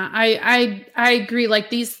 Yeah, I agree. Like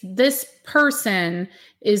this person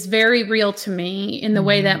is very real to me in the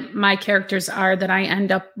way that my characters are, that I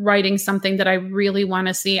end up writing something that I really want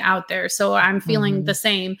to see out there. So I'm feeling the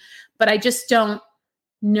same, but I just don't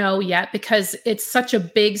know yet because it's such a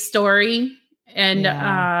big story and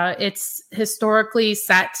it's historically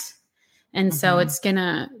set. And so it's going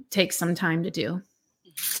to take some time to do.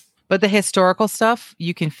 But the historical stuff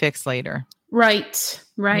you can fix later. Right.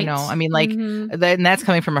 You know, I mean, like, and that's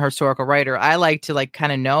coming from a historical writer. I like to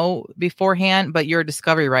kind of know beforehand, but you're a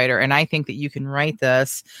discovery writer. And I think that you can write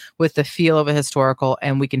this with the feel of a historical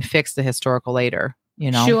and we can fix the historical later,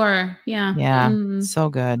 you know? Sure. Yeah. Yeah. So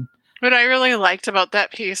good. What I really liked about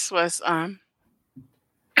that piece was,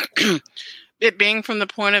 it being from the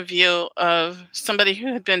point of view of somebody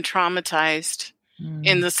who had been traumatized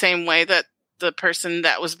in the same way that the person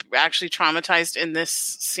that was actually traumatized in this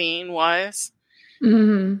scene was.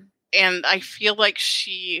 Mm-hmm. And I feel like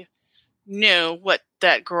she knew what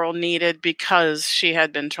that girl needed because she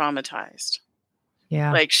had been traumatized.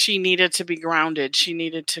 Yeah. Like she needed to be grounded. She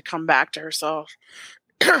needed to come back to herself.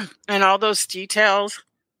 And all those details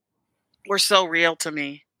were so real to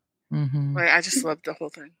me. Mm-hmm. Like, I just loved the whole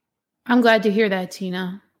thing. I'm glad to hear that,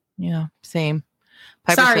 Tina. Yeah, same.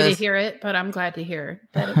 Piper Sorry says, to hear it, but I'm glad to hear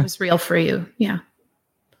that it was real for you. Yeah.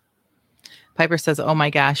 Piper says, oh my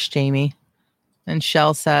gosh, Jamie. And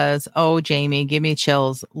Shell says, oh, Jamie, give me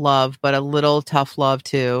chills. Love, but a little tough love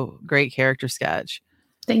too. Great character sketch.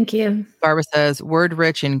 Thank you. Barbara says, word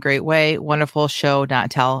rich in great way. Wonderful show,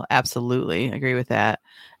 not tell. Absolutely. Agree with that.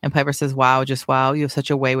 And Piper says, wow, just wow. You have such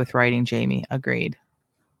a way with writing, Jamie. Agreed.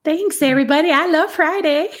 Thanks, everybody. I love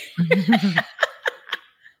Friday.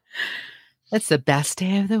 It's the best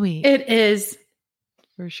day of the week. It is.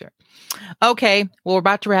 For sure. Okay. Well, we're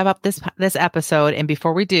about to wrap up this episode. And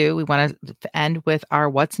before we do, we want to end with our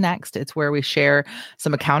what's next. It's where we share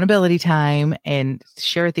some accountability time and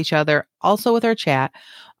share with each other, also with our chat,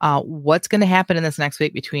 what's going to happen in this next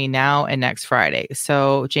week between now and next Friday.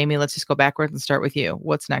 So, Jamie, let's just go backwards and start with you.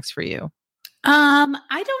 What's next for you?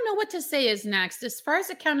 I don't know what to say is next. As far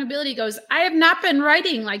as accountability goes, I have not been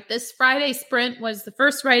writing. Like this Friday sprint was the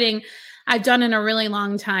first writing I've done in a really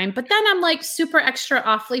long time. But then I'm like super extra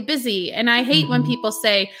awfully busy. And I hate when people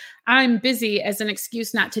say I'm busy as an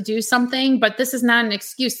excuse not to do something, but this is not an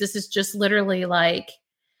excuse. This is just literally like,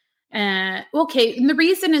 okay. And the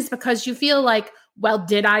reason is because you feel like, well,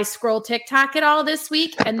 did I scroll TikTok at all this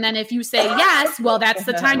week? And then if you say yes, well, that's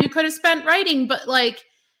the time you could have spent writing. But like,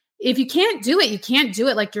 if you can't do it, you can't do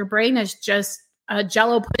it. Like your brain is just a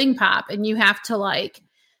Jell-O pudding pop and you have to like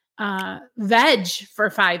veg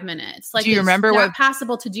for 5 minutes. Like, do you remember what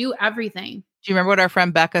possible to do everything? Do you remember what our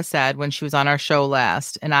friend Becca said when she was on our show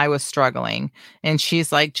last and I was struggling? And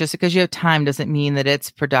she's like, just because you have time doesn't mean that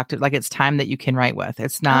it's productive. Like it's time that you can write with.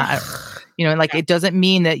 It's not, like it doesn't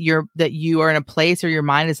mean that you are in a place or your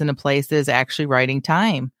mind is in a place that is actually writing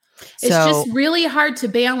time. It's just really hard to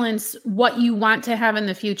balance what you want to have in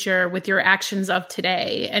the future with your actions of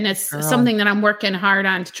today. And it's something that I'm working hard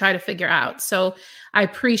on to try to figure out. So I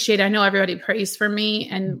appreciate it. I know everybody prays for me.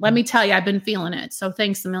 And let me tell you, I've been feeling it. So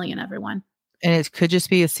thanks a million, everyone. And it could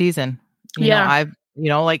just be a season. I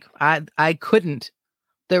couldn't.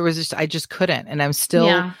 I just couldn't. And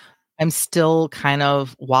I'm still kind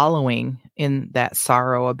of wallowing in that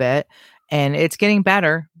sorrow a bit. And it's getting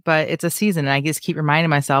better, but it's a season. And I just keep reminding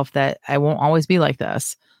myself that I won't always be like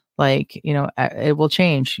this. Like, it will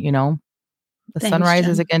change, The sun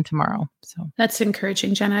rises again tomorrow. So that's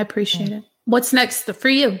encouraging, Jen. I appreciate it. What's next for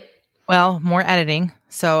you? Well, more editing.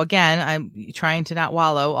 So again, I'm trying to not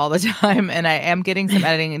wallow all the time and I am getting some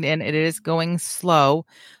editing and it is going slow.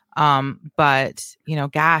 But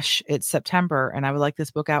gosh, it's September and I would like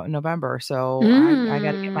this book out in November. So I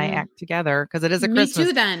got to get my act together because it is a Christmas. Me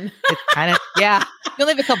too then. It's kind of, yeah, you'll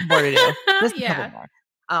leave a couple more to do. Just a couple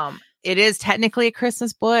more. It is technically a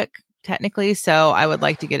Christmas book, so I would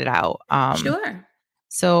like to get it out. Sure.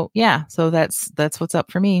 So yeah, so that's what's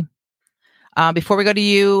up for me. Before we go to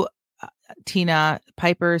you, Tina,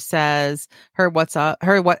 Piper says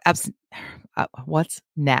what's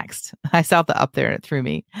next. I saw the up there and it threw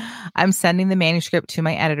me. I'm sending the manuscript to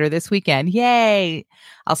my editor this weekend. Yay.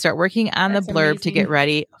 I'll start working on the blurb to get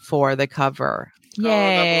ready for the cover.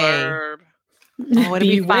 Yay. The blurb. Oh, it'll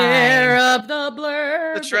be Beware fine. of the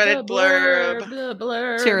blurb. The dreaded blurb. The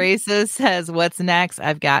blurb. Teresa says, what's next?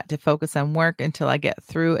 I've got to focus on work until I get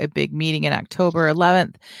through a big meeting in October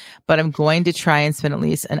 11th, but I'm going to try and spend at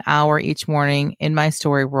least an hour each morning in my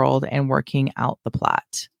story world and working out the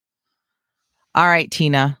plot. All right,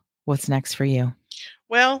 Tina, what's next for you?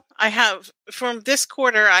 Well, from this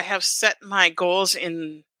quarter, I have set my goals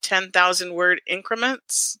in 10,000 word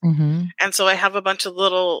increments. Mm-hmm. And so I have a bunch of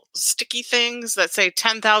little sticky things that say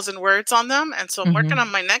 10,000 words on them. And so I'm working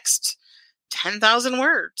on my next 10,000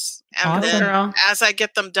 words. And then as I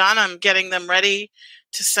get them done, I'm getting them ready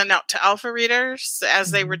to send out to alpha readers.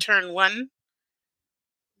 As they return one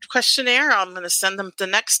questionnaire, I'm going to send them the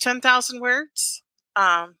next 10,000 words.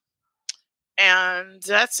 And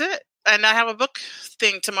that's it. And I have a book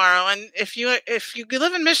thing tomorrow. And if you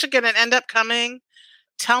live in Michigan and end up coming,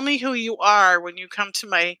 tell me who you are when you come to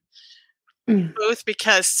my booth,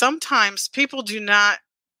 because sometimes people do not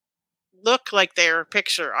look like their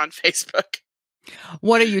picture on Facebook.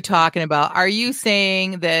 What are you talking about? Are you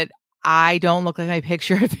saying that I don't look like my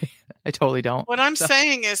picture? I totally don't. What I'm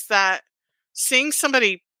saying is that seeing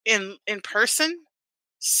somebody in person,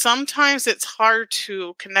 sometimes it's hard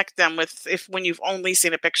to connect them when you've only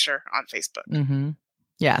seen a picture on Facebook. Mm-hmm.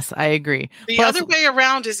 Yes, I agree. The other way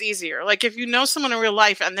around is easier. Like if you know someone in real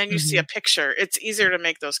life and then you see a picture, it's easier to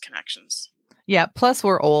make those connections. Yeah. Plus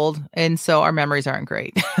we're old. And so our memories aren't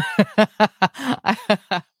great.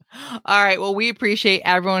 All right. Well, we appreciate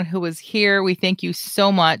everyone who was here. We thank you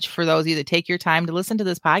so much for those of you that take your time to listen to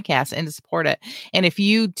this podcast and to support it. And if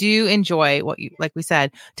you do enjoy what you, like we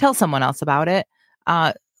said, tell someone else about it.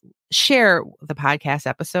 Share the podcast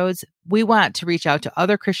episodes. We want to reach out to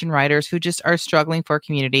other Christian writers who just are struggling for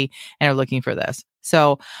community and are looking for this.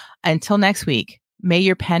 So until next week, may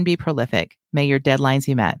your pen be prolific. May your deadlines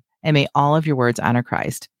be met. And may all of your words honor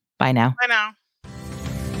Christ. Bye now. Bye now.